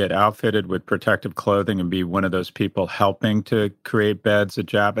go and get outfitted with protective clothing and be one of those people helping to create beds at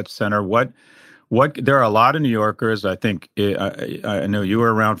Javits Center? What there are a lot of New Yorkers. I think I know you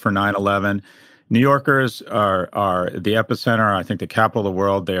were around for 9/11. New Yorkers are the epicenter, I think the capital of the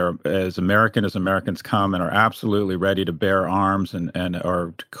world. They are as Americans come and are absolutely ready to bear arms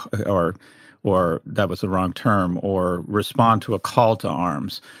or that was the wrong term, or respond to a call to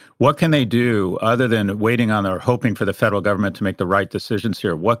arms. What can they do other than waiting on or hoping for the federal government to make the right decisions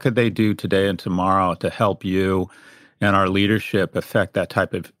here? What could they do today and tomorrow to help you and our leadership affect that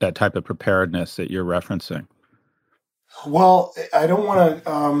type of preparedness that you're referencing? Well, I don't want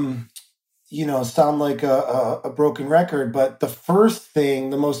to sound like a broken record, but the first thing,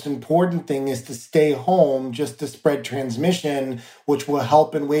 the most important thing is to stay home just to spread transmission, which will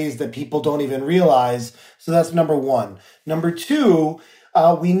help in ways that people don't even realize. So that's number one. Number two,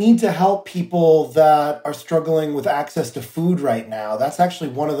 we need to help people that are struggling with access to food right now. That's actually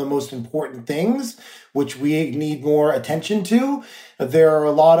one of the most important things, which we need more attention to. There are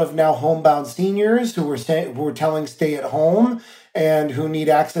a lot of now homebound seniors who are telling stay at home and who need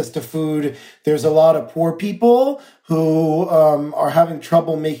access to food. There's a lot of poor people who are having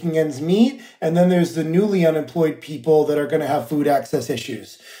trouble making ends meet. And then there's the newly unemployed people that are going to have food access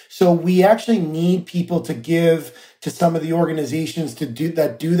issues. So we actually need people to give to some of the organizations to do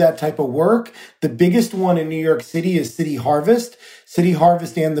that type of work. The biggest one in New York City is City Harvest. City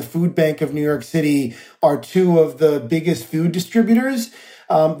Harvest and the Food Bank of New York City are two of the biggest food distributors.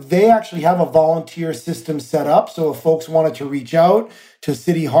 They actually have a volunteer system set up. So if folks wanted to reach out to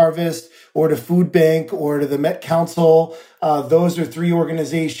City Harvest or to Food Bank or to the Met Council, those are three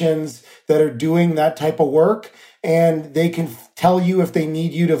organizations that are doing that type of work. And they can tell you if they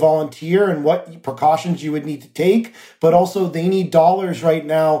need you to volunteer and what precautions you would need to take. But also they need dollars right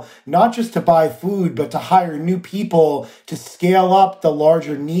now, not just to buy food, but to hire new people to scale up the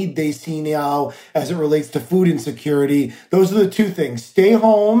larger need they see now as it relates to food insecurity. Those are the two things. Stay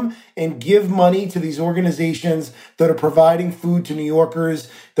home and give money to these organizations that are providing food to New Yorkers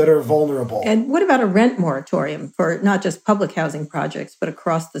that are vulnerable. And what about a rent moratorium for not just public housing projects, but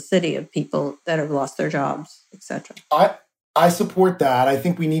across the city of people that have lost their jobs, etc.? I support that. I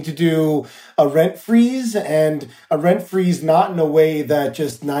think we need to do a rent freeze, and a rent freeze not in a way that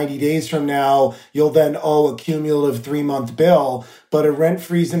just 90 days from now you'll then owe a cumulative 3-month bill, but a rent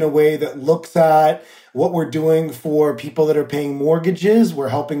freeze in a way that looks at what we're doing for people that are paying mortgages. We're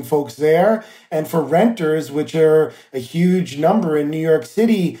helping folks there. And for renters, which are a huge number in New York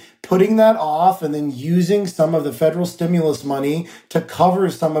City, putting that off and then using some of the federal stimulus money to cover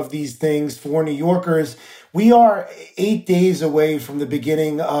some of these things for New Yorkers. We are 8 days away from the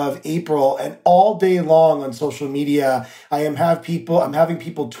beginning of April, and all day long on social media, I'm having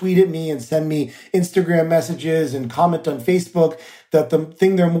people tweet at me and send me Instagram messages and comment on Facebook that the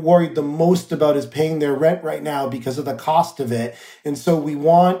thing they're worried the most about is paying their rent right now because of the cost of it. And so we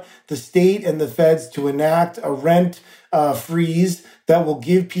want the state and the feds to enact a rent freeze that will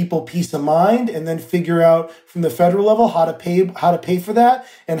give people peace of mind, and then figure out from the federal level how to pay for that,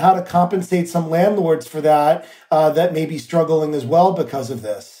 and how to compensate some landlords for that that may be struggling as well because of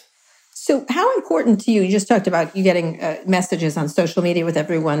this. So how important to you, you just talked about you getting messages on social media with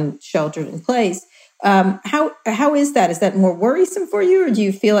everyone sheltered in place. How is that? Is that more worrisome for you, or do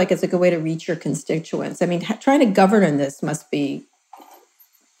you feel like it's a good way to reach your constituents? I mean, trying to govern in this must be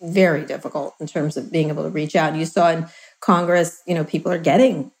very difficult in terms of being able to reach out. You saw in Congress, people are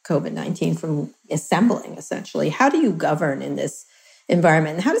getting COVID-19 from assembling, essentially. How do you govern in this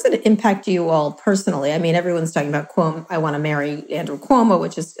environment? And how does it impact you all personally? I mean, everyone's talking about Cuomo. I want to marry Andrew Cuomo,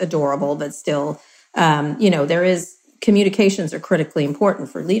 which is adorable, but still, there is communications are critically important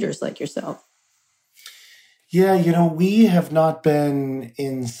for leaders like yourself. Yeah, we have not been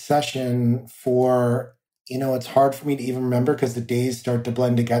in session for, it's hard for me to even remember because the days start to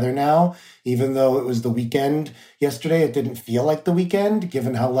blend together now. Even though it was the weekend yesterday, it didn't feel like the weekend,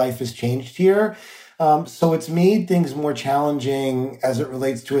 given how life has changed here. So it's made things more challenging as it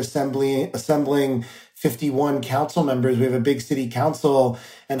relates to assembling 51 council members. We have a big city council,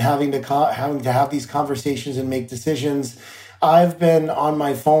 and having to have these conversations and make decisions. I've been on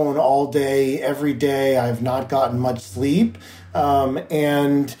my phone all day, every day. I've not gotten much sleep.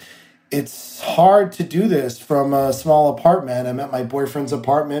 And it's hard to do this from a small apartment. I'm at my boyfriend's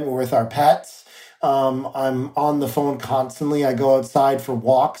apartment. We're with our pets. I'm on the phone constantly. I go outside for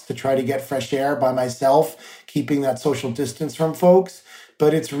walks to try to get fresh air by myself, keeping that social distance from folks.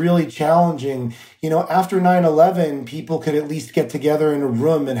 But it's really challenging. After 9/11, people could at least get together in a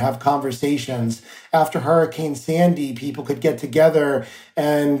room and have conversations. After Hurricane Sandy, people could get together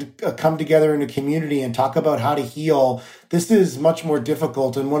and come together in a community and talk about how to heal. This is much more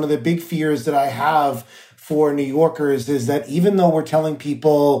difficult. And one of the big fears that I have for New Yorkers is that even though we're telling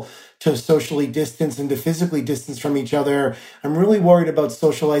people to socially distance and to physically distance from each other, I'm really worried about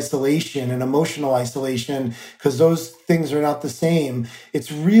social isolation and emotional isolation, because those things are not the same.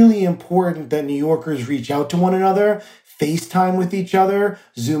 It's really important that New Yorkers reach out to one another, FaceTime with each other,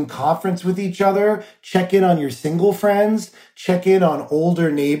 Zoom conference with each other, check in on your single friends, check in on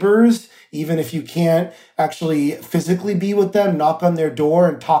older neighbors. Even if you can't actually physically be with them, knock on their door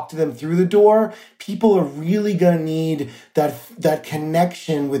and talk to them through the door. People are really going to need that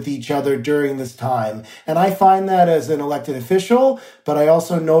connection with each other during this time. And I find that as an elected official, but I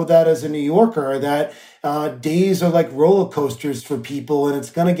also know that as a New Yorker, that days are like roller coasters for people, and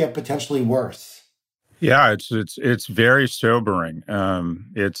it's going to get potentially worse. Yeah, it's very sobering.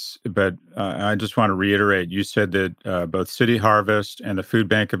 But I just want to reiterate, you said that both City Harvest and the Food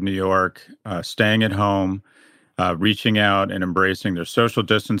Bank of New York, staying at home, reaching out and embracing their social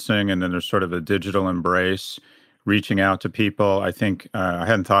distancing, and then there's sort of a digital embrace, reaching out to people. I think I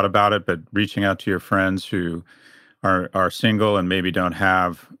hadn't thought about it, but reaching out to your friends who are single and maybe don't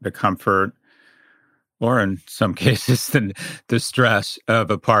have the comfort, or in some cases, the stress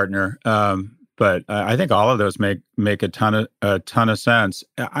of a partner. But I think all of those make a ton of sense.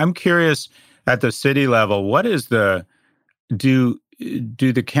 I'm curious, at the city level, what is do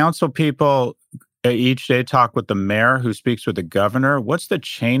the council people each day talk with the mayor, who speaks with the governor? What's the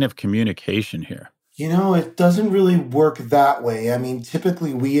chain of communication here? It doesn't really work that way. I mean,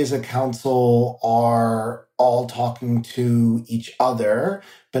 typically we as a council are all talking to each other.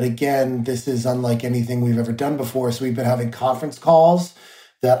 But again, this is unlike anything we've ever done before. So we've been having conference calls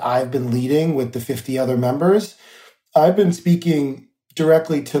that I've been leading with the 50 other members. I've been speaking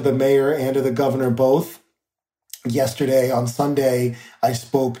directly to the mayor and to the governor both. Yesterday, on Sunday, I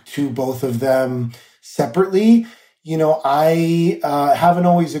spoke to both of them separately. I haven't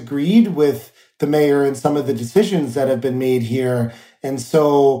always agreed with the mayor and some of the decisions that have been made here. And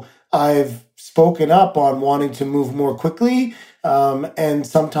so I've spoken up on wanting to move more quickly. And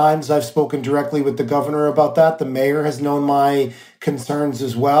sometimes I've spoken directly with the governor about that. The mayor has known my concerns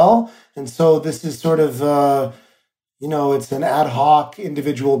as well. And so this is sort of, it's an ad hoc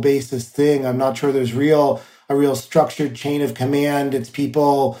individual basis thing. I'm not sure there's a real structured chain of command. It's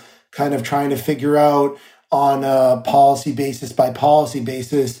people kind of trying to figure out on a policy basis by policy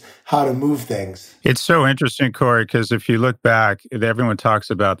basis how to move things. It's so interesting, Corey, because if you look back, everyone talks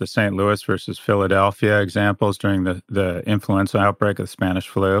about the St. Louis versus Philadelphia examples during the influenza outbreak of the Spanish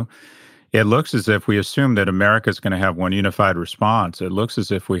flu. It looks as if we assume that America is going to have one unified response. It looks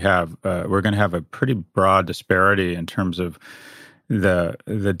as if we're going to have a pretty broad disparity in terms of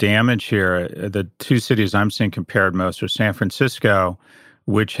the damage here. The two cities I'm seeing compared most are San Francisco,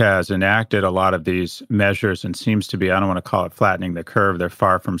 which has enacted a lot of these measures and seems to be, I don't want to call it flattening the curve, they're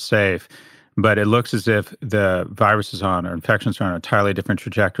far from safe, but it looks as if the virus is on, or infections are on, a entirely different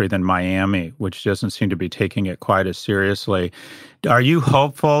trajectory than Miami, which doesn't seem to be taking it quite as seriously. Are you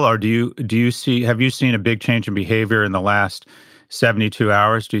hopeful, or have you seen a big change in behavior in the last 72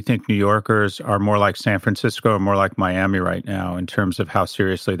 hours? Do you think New Yorkers are more like San Francisco or more like Miami right now in terms of how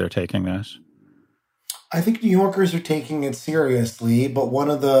seriously they're taking this? I think New Yorkers are taking it seriously, but one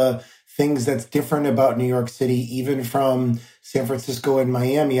of the things that's different about New York City, even from San Francisco and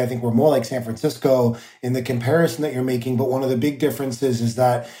Miami, I think we're more like San Francisco in the comparison that you're making. But one of the big differences is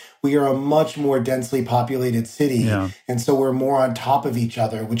that we are a much more densely populated city. Yeah. And so we're more on top of each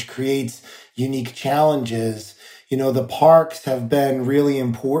other, which creates unique challenges. You know, the parks have been really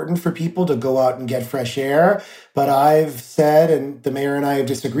important for people to go out and get fresh air. But I've said, and the mayor and I have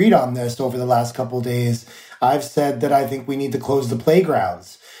disagreed on this over the last couple of days, I've said that I think we need to close the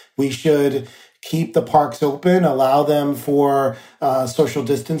playgrounds. We should keep the parks open, allow them for social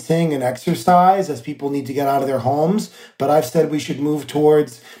distancing and exercise as people need to get out of their homes. But I've said we should move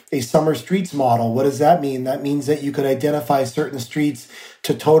towards a summer streets model. What does that mean? That means that you could identify certain streets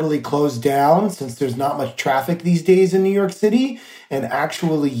to totally close down, since there's not much traffic these days in New York City, and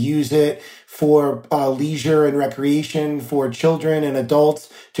actually use it for leisure and recreation for children and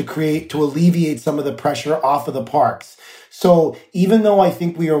adults to alleviate some of the pressure off of the parks. So even though I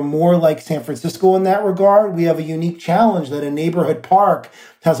think we are more like San Francisco in that regard, we have a unique challenge that a neighborhood park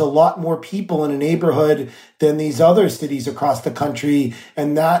has a lot more people in a neighborhood than these other cities across the country.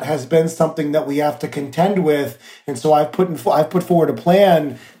 And that has been something that we have to contend with. And so I've put forward a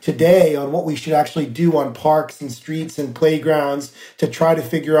plan today on what we should actually do on parks and streets and playgrounds to try to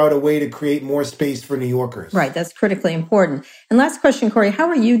figure out a way to create more space for New Yorkers. Right. That's critically important. And last question, Corey, how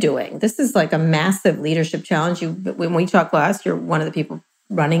are you doing? This is like a massive leadership challenge. When we talked last, you're one of the people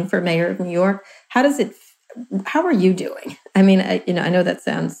running for mayor of New York. How are you doing? I mean, I know that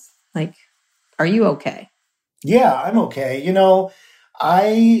sounds like, are you okay? Yeah, I'm okay.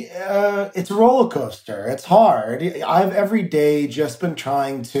 It's a roller coaster. It's hard. I've every day just been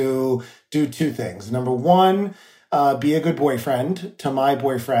trying to do two things. Number one, be a good boyfriend to my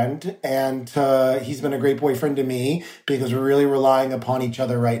boyfriend. And he's been a great boyfriend to me because we're really relying upon each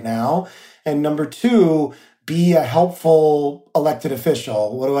other right now. And number two, be a helpful elected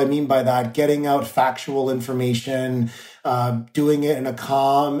official. What do I mean by that? Getting out factual information, doing it in a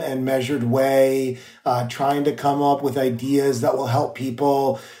calm and measured way, trying to come up with ideas that will help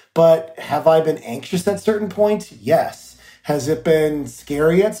people. But have I been anxious at certain points? Yes. Has it been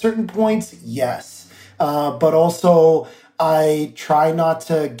scary at certain points? Yes. But also, I try not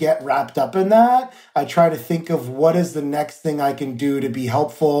to get wrapped up in that. I try to think of what is the next thing I can do to be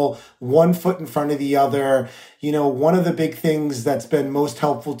helpful, one foot in front of the other. One of the big things that's been most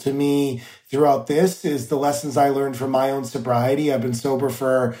helpful to me throughout this is the lessons I learned from my own sobriety. I've been sober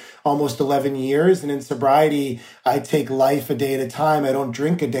for almost 11 years. And in sobriety, I take life a day at a time. I don't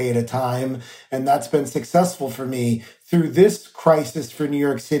drink a day at a time. And that's been successful for me. Through this crisis for New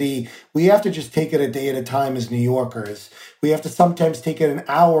York City, we have to just take it a day at a time as New Yorkers. We have to sometimes take it an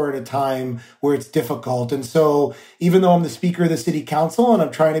hour at a time where it's difficult. And so even though I'm the speaker of the city council and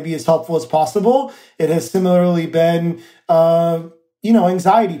I'm trying to be as helpful as possible, it has similarly been,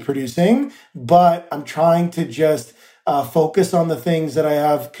 anxiety producing, but I'm trying to just focus on the things that I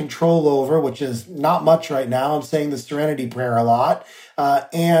have control over, which is not much right now. I'm saying the Serenity Prayer a lot,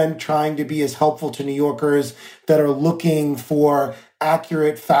 and trying to be as helpful to New Yorkers that are looking for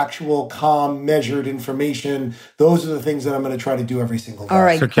accurate, factual, calm, measured information. Those are the things that I'm going to try to do every single day. All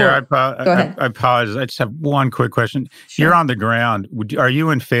right, so, Kara, I apologize. I just have one quick question. Sure. You're on the ground. Are you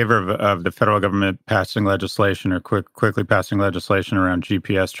in favor of the federal government passing legislation or quickly passing legislation around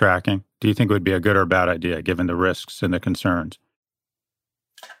GPS tracking? Do you think it would be a good or bad idea, given the risks and the concerns?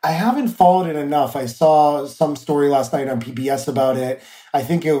 I haven't followed it enough. I saw some story last night on PBS about it. I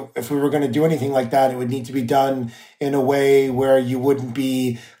think if we were going to do anything like that, it would need to be done in a way where you wouldn't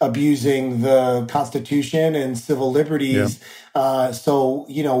be abusing the Constitution and civil liberties. Yeah. So,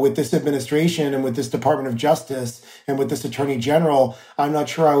 with this administration and with this Department of Justice and with this Attorney General, I'm not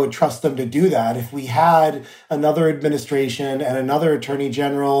sure I would trust them to do that. If we had another administration and another Attorney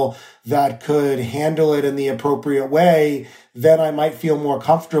General that could handle it in the appropriate way, then I might feel more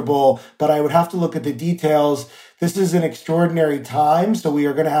comfortable. But I would have to look at the details. This is an extraordinary time, so we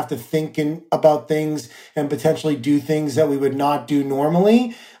are going to have to think about things and potentially do things that we would not do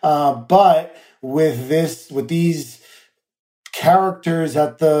normally. But with these characters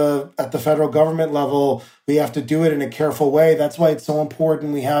at the federal government level, we have to do it in a careful way. That's why it's so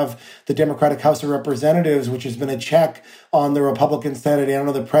important we have the Democratic House of Representatives, which has been a check on the Republican Senate and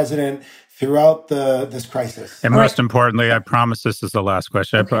on the president throughout this crisis. And most importantly, I promise this is the last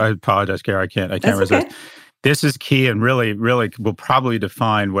question. Okay. I apologize, Kara. I can't resist. Okay. This is key and really, really will probably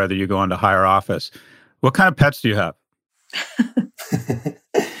define whether you go into higher office. What kind of pets do you have?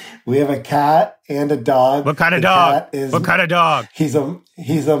 We have a cat and a dog. What kind of dog? What kind of dog? He's a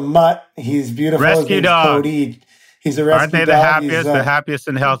mutt. He's beautiful. Rescue dog. Cody. He's a rescue dog. Aren't they the happiest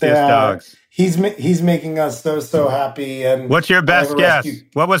and healthiest dogs? He's making us so happy. And what's your best guess?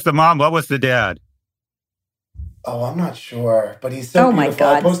 What was the mom? What was the dad? Oh, I'm not sure, but he's so beautiful. My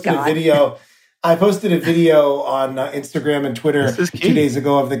God, I posted a video on Instagram and Twitter 2 days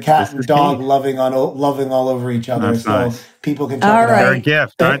ago of the cat and dog loving all over each other. That's nice. People can check All it out. right. They're a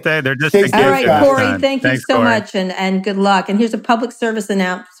gift, aren't they? They're just a gift. All right, Corey, thank you Thanks, so Corey. much and good luck. And here's a public service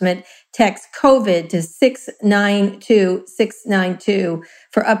announcement. Text COVID to 692-692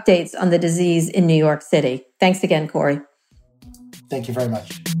 for updates on the disease in New York City. Thanks again, Corey. Thank you very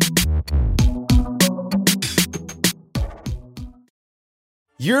much.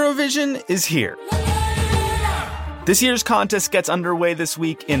 Eurovision is here. This year's contest gets underway this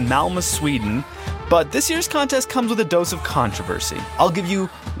week in Malmö, Sweden, but this year's contest comes with a dose of controversy. I'll give you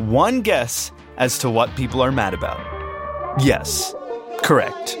one guess as to what people are mad about. Yes,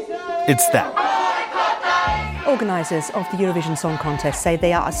 correct. It's that. Organisers of the Eurovision Song Contest say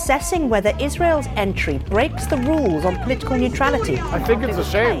they are assessing whether Israel's entry breaks the rules on political neutrality. I think it's a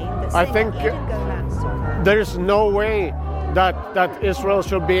shame. I think there's no way that Israel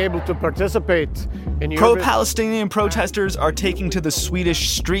should be able to participate in Eurovision. Pro-Palestinian protesters are taking to the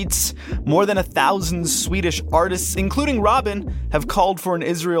Swedish streets. More than 1,000 Swedish artists, including Robin, have called for an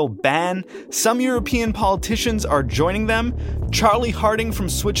Israel ban. Some European politicians are joining them. Charlie Harding from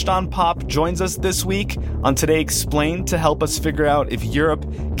Switched On Pop joins us this week on Today Explained to help us figure out if Europe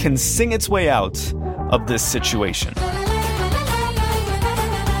can sing its way out of this situation.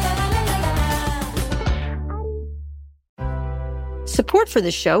 Support for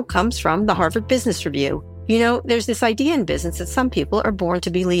this show comes from the Harvard Business Review. You know, there's this idea in business that some people are born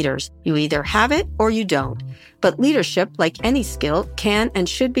to be leaders. You either have it or you don't. But leadership, like any skill, can and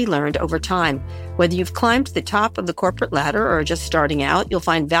should be learned over time. Whether you've climbed to the top of the corporate ladder or are just starting out, you'll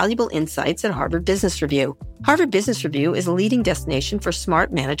find valuable insights at Harvard Business Review. Harvard Business Review is a leading destination for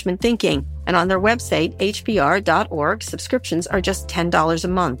smart management thinking. And on their website, hbr.org, subscriptions are just $10 a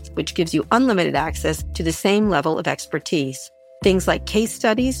month, which gives you unlimited access to the same level of expertise. Things like case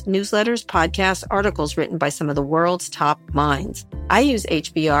studies, newsletters, podcasts, articles written by some of the world's top minds. I use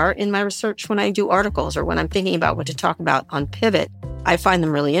HBR in my research when I do articles or when I'm thinking about what to talk about on Pivot. I find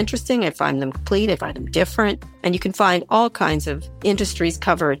them really interesting. I find them complete. I find them different. And you can find all kinds of industries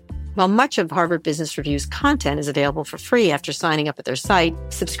covered. While much of Harvard Business Review's content is available for free after signing up at their site,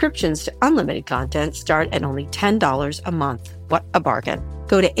 subscriptions to unlimited content start at only $10 a month. What a bargain.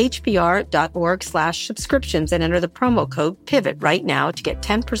 Go to hbr.org/subscriptions and enter the promo code PIVOT right now to get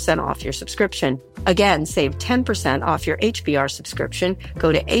 10% off your subscription. Again, save 10% off your HBR subscription.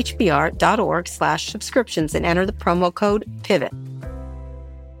 Go to hbr.org/subscriptions and enter the promo code PIVOT.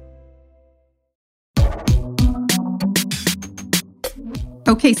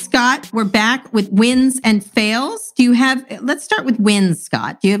 Okay, Scott, we're back with wins and fails. Let's start with wins,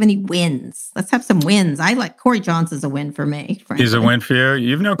 Scott. Do you have any wins? Let's have some wins. I like Corey Johnson's a win for me. Frankly. He's a win for you?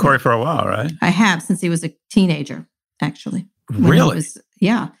 You've known Corey for a while, right? I have, since he was a teenager, actually. Really?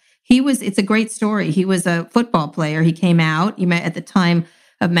 Yeah. It's a great story. He was a football player. He came out, at the time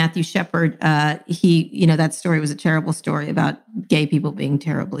of Matthew Shepard. That story was a terrible story about gay people being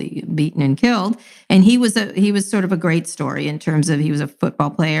terribly beaten and killed. And he was sort of a great story in terms of he was a football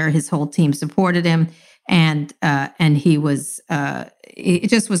player. His whole team supported him. And he was, it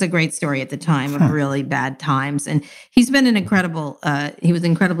just was a great story at the time of really bad times. And he's been he was an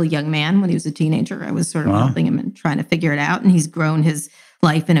incredibly young man when he was a teenager. I was sort of helping him and trying to figure it out. And he's grown his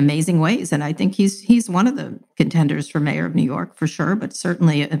life in amazing ways. And I think he's one of the contenders for mayor of New York for sure, but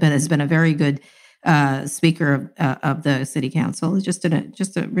certainly has been a very good speaker of the city council. He's just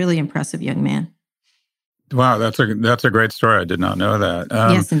a really impressive young man. Wow, that's a great story. I did not know that.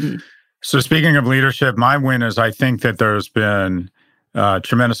 Yes, indeed. So speaking of leadership, my win is I think that there's been a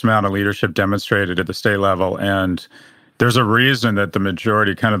tremendous amount of leadership demonstrated at the state level. And there's a reason that the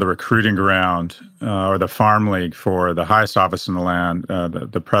majority, kind of the recruiting ground or the farm league for the highest office in the land,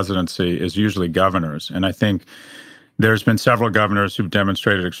 the presidency, is usually governors. And I think there's been several governors who've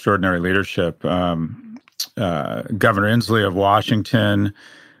demonstrated extraordinary leadership. Governor Inslee of Washington,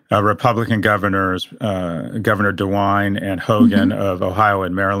 Republican governors, Governor DeWine and Hogan of Ohio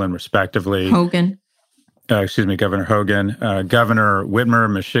and Maryland, respectively. Governor Hogan, Governor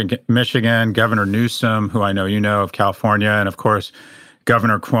Whitmer, Michigan, Governor Newsom, who I know you know, of California, and of course,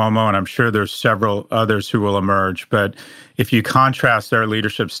 Governor Cuomo, and I'm sure there's several others who will emerge. But if you contrast their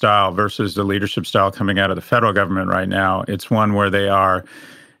leadership style versus the leadership style coming out of the federal government right now, it's one where they are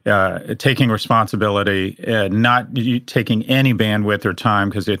taking responsibility, not taking any bandwidth or time,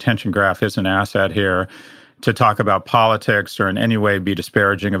 because the attention graph is an asset here, to talk about politics or in any way be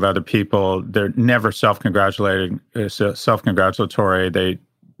disparaging of other people. They're never self-congratulatory.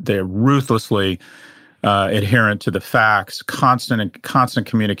 They're ruthlessly adherent to the facts, constant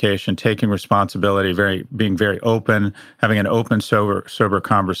communication, taking responsibility, being very open, having an open, sober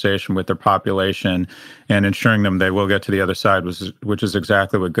conversation with their population, and ensuring them they will get to the other side, which is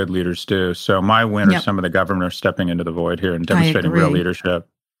exactly what good leaders do. So my win are some of the governors stepping into the void here and demonstrating real leadership.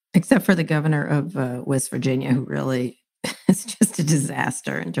 Except for the governor of West Virginia, who really is just a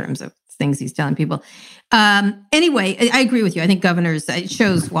disaster in terms of things he's telling people. Anyway, I agree with you. I think governors, it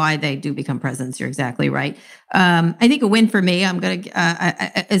shows why they do become presidents. You're exactly right. I think a win for me,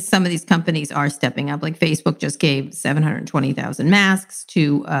 as some of these companies are stepping up, like Facebook just gave 720,000 masks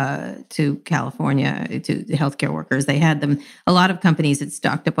to California, to the healthcare workers. They had them. A lot of companies had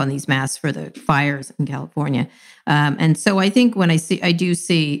stocked up on these masks for the fires in California. And so I think when I do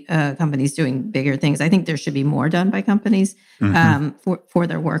see companies doing bigger things, I think there should be more done by companies for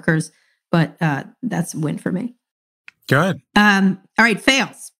their workers. But that's a win for me. Good. All right,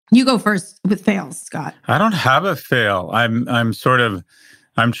 fails. You go first with fails, Scott. I don't have a fail. I'm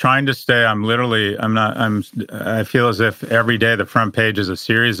trying to stay. I feel as if every day the front page is a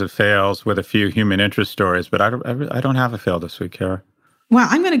series of fails with a few human interest stories. But I don't have a fail this week, Kara. Well,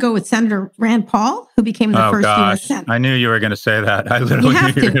 I'm going to go with Senator Rand Paul, who became the first U.S. Senator. I knew you were going to say that. I literally knew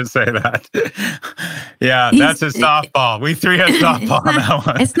you were going to say that. That's a softball. We three had softball on that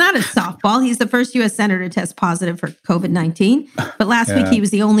one. It's not a softball. He's the first U.S. Senator to test positive for COVID-19. But last week, he was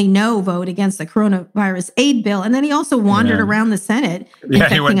the only no vote against the coronavirus aid bill. And then he also wandered around the Senate. Didn't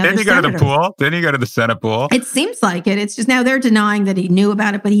he go to the pool? Didn't he go to the Senate pool? It seems like it. It's just now they're denying that he knew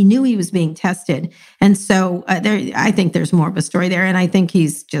about it, but he knew he was being tested. And so I think there's more of a story there. And I think he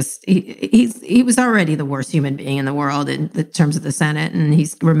was already the worst human being in the world in terms of the Senate, and he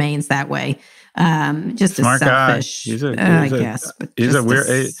remains that way. Just smart a selfish, guy.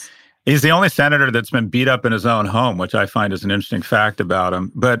 He's the only senator that's been beat up in his own home, which I find is an interesting fact about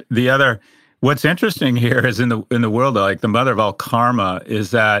him. But what's interesting here is in the world, like the mother of all karma,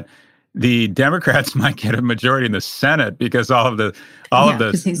 is that the Democrats might get a majority in the Senate because all of the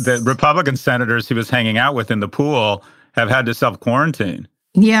Republican senators he was hanging out with in the pool have had to self-quarantine.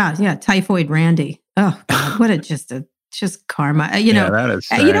 Yeah, typhoid Randy. Oh God, what just karma. That is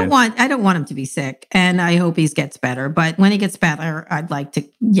strange. I don't want him to be sick, and I hope he gets better. But when he gets better, I'd like to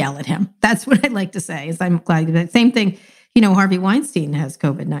yell at him. That's what I'd like to say. Is I'm glad that same thing. Harvey Weinstein has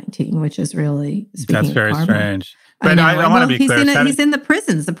COVID-19, which is really that's very karma. Strange. But I want to be clear. He's in the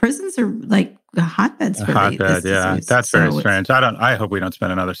prisons. The prisons are like hotbeds for this disease. That's very strange. I hope we don't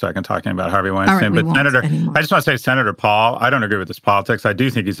spend another second talking about Harvey Weinstein. Right, but Senator, I just want to say Senator Paul, I don't agree with his politics. I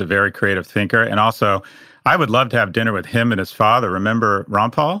do think he's a very creative thinker. And also, I would love to have dinner with him and his father. Remember Ron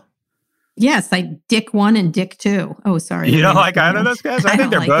Paul? Yes, like Dick 1 and Dick 2. Oh, sorry. You don't like either of those guys? I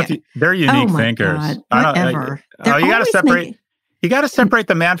think they're both, they're unique thinkers. God. Whatever. You got to separate. You got to separate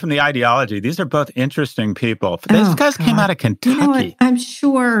the man from the ideology. These are both interesting people. These guys came out of Kentucky. You know what? I'm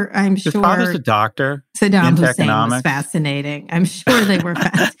sure. His father's a doctor. Saddam Hussein was fascinating. I'm sure they were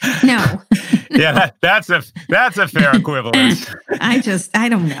No. That's a fair equivalence. I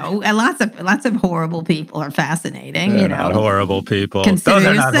don't know. Lots of horrible people are fascinating. They're not horrible people. Those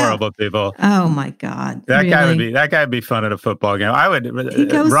are not horrible people. Oh my God. That guy would be fun at a football game. I would. He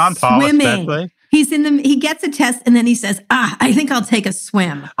goes Ron Paul swimming. Especially. He gets a test and then he says, I think I'll take a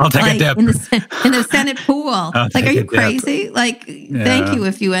swim. I'll take a dip. In the Senate pool. Are you crazy? Thank you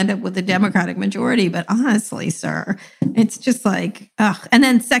if you end up with the Democratic majority. But honestly, sir, it's just like, ugh. And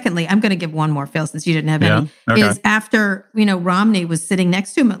then secondly, I'm going to give one more fail since you didn't have any, is after, Romney was sitting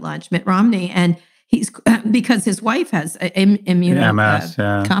next to him at lunch, Mitt Romney, and he's, because his wife has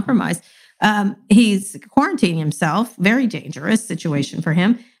immunocompromised, he's quarantining himself, very dangerous situation for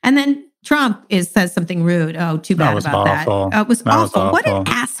him. And then Trump says something rude. Oh, too bad about awful. That. It was awful. What an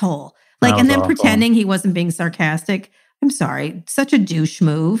asshole. Pretending he wasn't being sarcastic. I'm sorry. Such a douche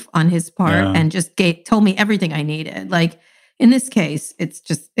move on his part and just told me everything I needed. in this case, it's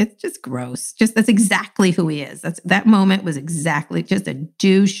just gross. Just that's exactly who he is. That moment was exactly just a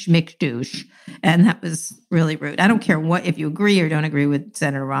douche McDouche. And that was really rude. I don't care if you agree or don't agree with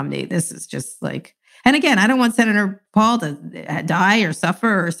Senator Romney. This is just like, and again, I don't want Senator Paul to die or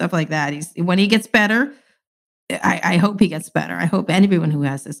suffer or stuff like that. When he gets better, I hope he gets better. I hope everyone who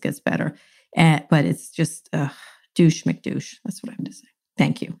has this gets better. But it's just douche McDouche. That's what I have to say.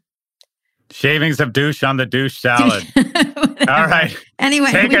 Thank you. Shavings of douche on the douche salad. All right. Anyway,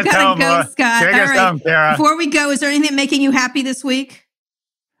 we've got to go, Scott. Take us home, Kara. Before we go, is there anything making you happy this week?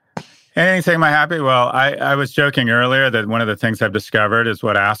 Anything make me happy? Well, I was joking earlier that one of the things I've discovered is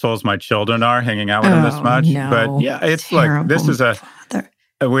what assholes my children are hanging out with them this much. No. But yeah, it's terrible. Like this is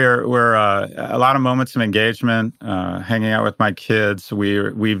we're a lot of moments of engagement, hanging out with my kids.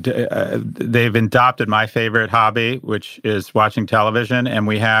 They've adopted my favorite hobby, which is watching television, and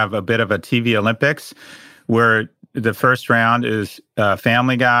we have a bit of a TV Olympics where the first round is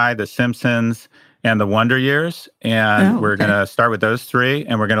Family Guy, The Simpsons, and The Wonder Years. And we're going to start with those three,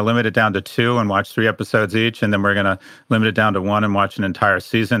 and we're going to limit it down to 2 and watch 3 episodes each. And then we're going to limit it down to 1 and watch an entire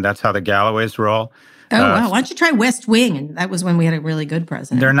season. That's how the Galloways roll. Wow. Why don't you try West Wing? And that was when we had a really good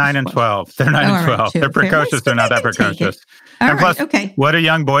president. They're 9 and 12. They're 9 and 12. Right, they're precocious. They're not that precocious. And plus, what do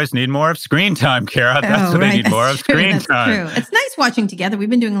young boys need more of? Screen time, Kara. That's what they need more of. Screen time. True. It's nice watching together. We've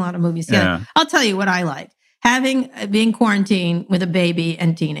been doing a lot of movies together. Yeah. I'll tell you what I like. Being quarantined with a baby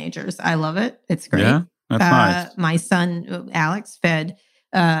and teenagers. I love it. It's great. Yeah, that's nice. My son, Alex, fed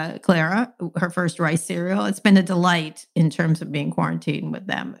Clara her first rice cereal. It's been a delight in terms of being quarantined with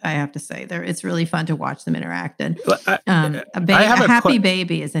them. I have to say, it's really fun to watch them interact. And a happy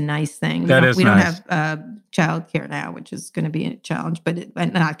baby is a nice thing. We don't have childcare now, which is going to be a challenge, but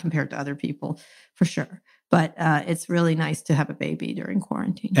not compared to other people for sure. But it's really nice to have a baby during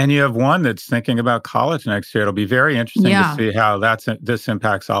quarantine. And you have one that's thinking about college next year. It'll be very interesting to see how this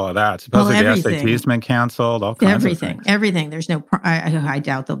impacts all of that. Supposedly the SAT's been canceled, all kinds of things. Everything. There's no, I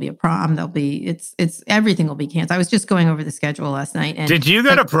doubt there'll be a prom. It's everything will be canceled. I was just going over the schedule last night. And did you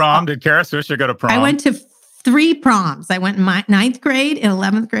go to prom? Did Kara Swisher go to prom? I went to 3 proms. I went in my 9th grade, in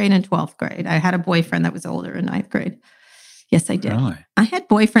 11th grade, and 12th grade. I had a boyfriend that was older in 9th grade. Yes, I did. Really? I had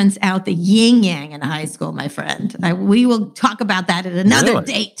boyfriends out the yin-yang in high school, my friend. We will talk about that at another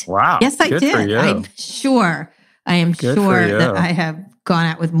date. Wow. Yes, I did. I'm sure. I am sure that I have gone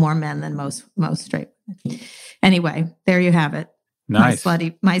out with more men than most straight women. Anyway, there you have it. Nice. My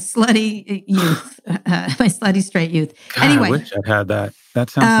slutty youth, my slutty straight youth. God, anyway, I wish I'd had that. That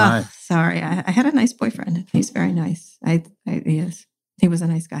sounds nice. Sorry, I had a nice boyfriend. He's very nice. He is. He was a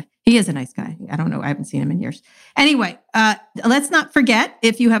nice guy. He is a nice guy. I don't know. I haven't seen him in years. Anyway, let's not forget,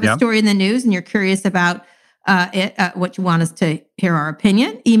 if you have a story in the news and you're curious about what you want us to hear our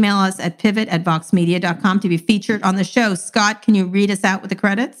opinion, email us at pivot@voxmedia.com to be featured on the show. Scott, can you read us out with the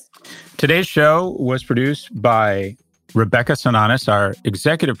credits? Today's show was produced by Rebecca Sonanis. Our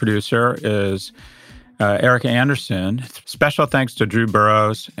executive producer is Erica Anderson. Special thanks to Drew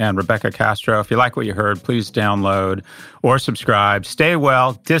Burrows and Rebecca Castro. If you like what you heard, please download or subscribe. Stay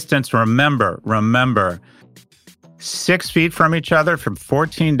well, distance, remember, 6 feet from each other for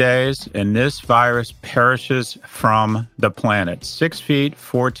 14 days, and this virus perishes from the planet. 6 feet,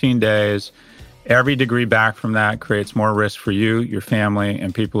 14 days. Every degree back from that creates more risk for you, your family,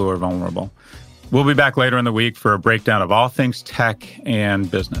 and people who are vulnerable. We'll be back later in the week for a breakdown of all things tech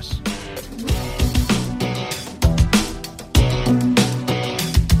and business.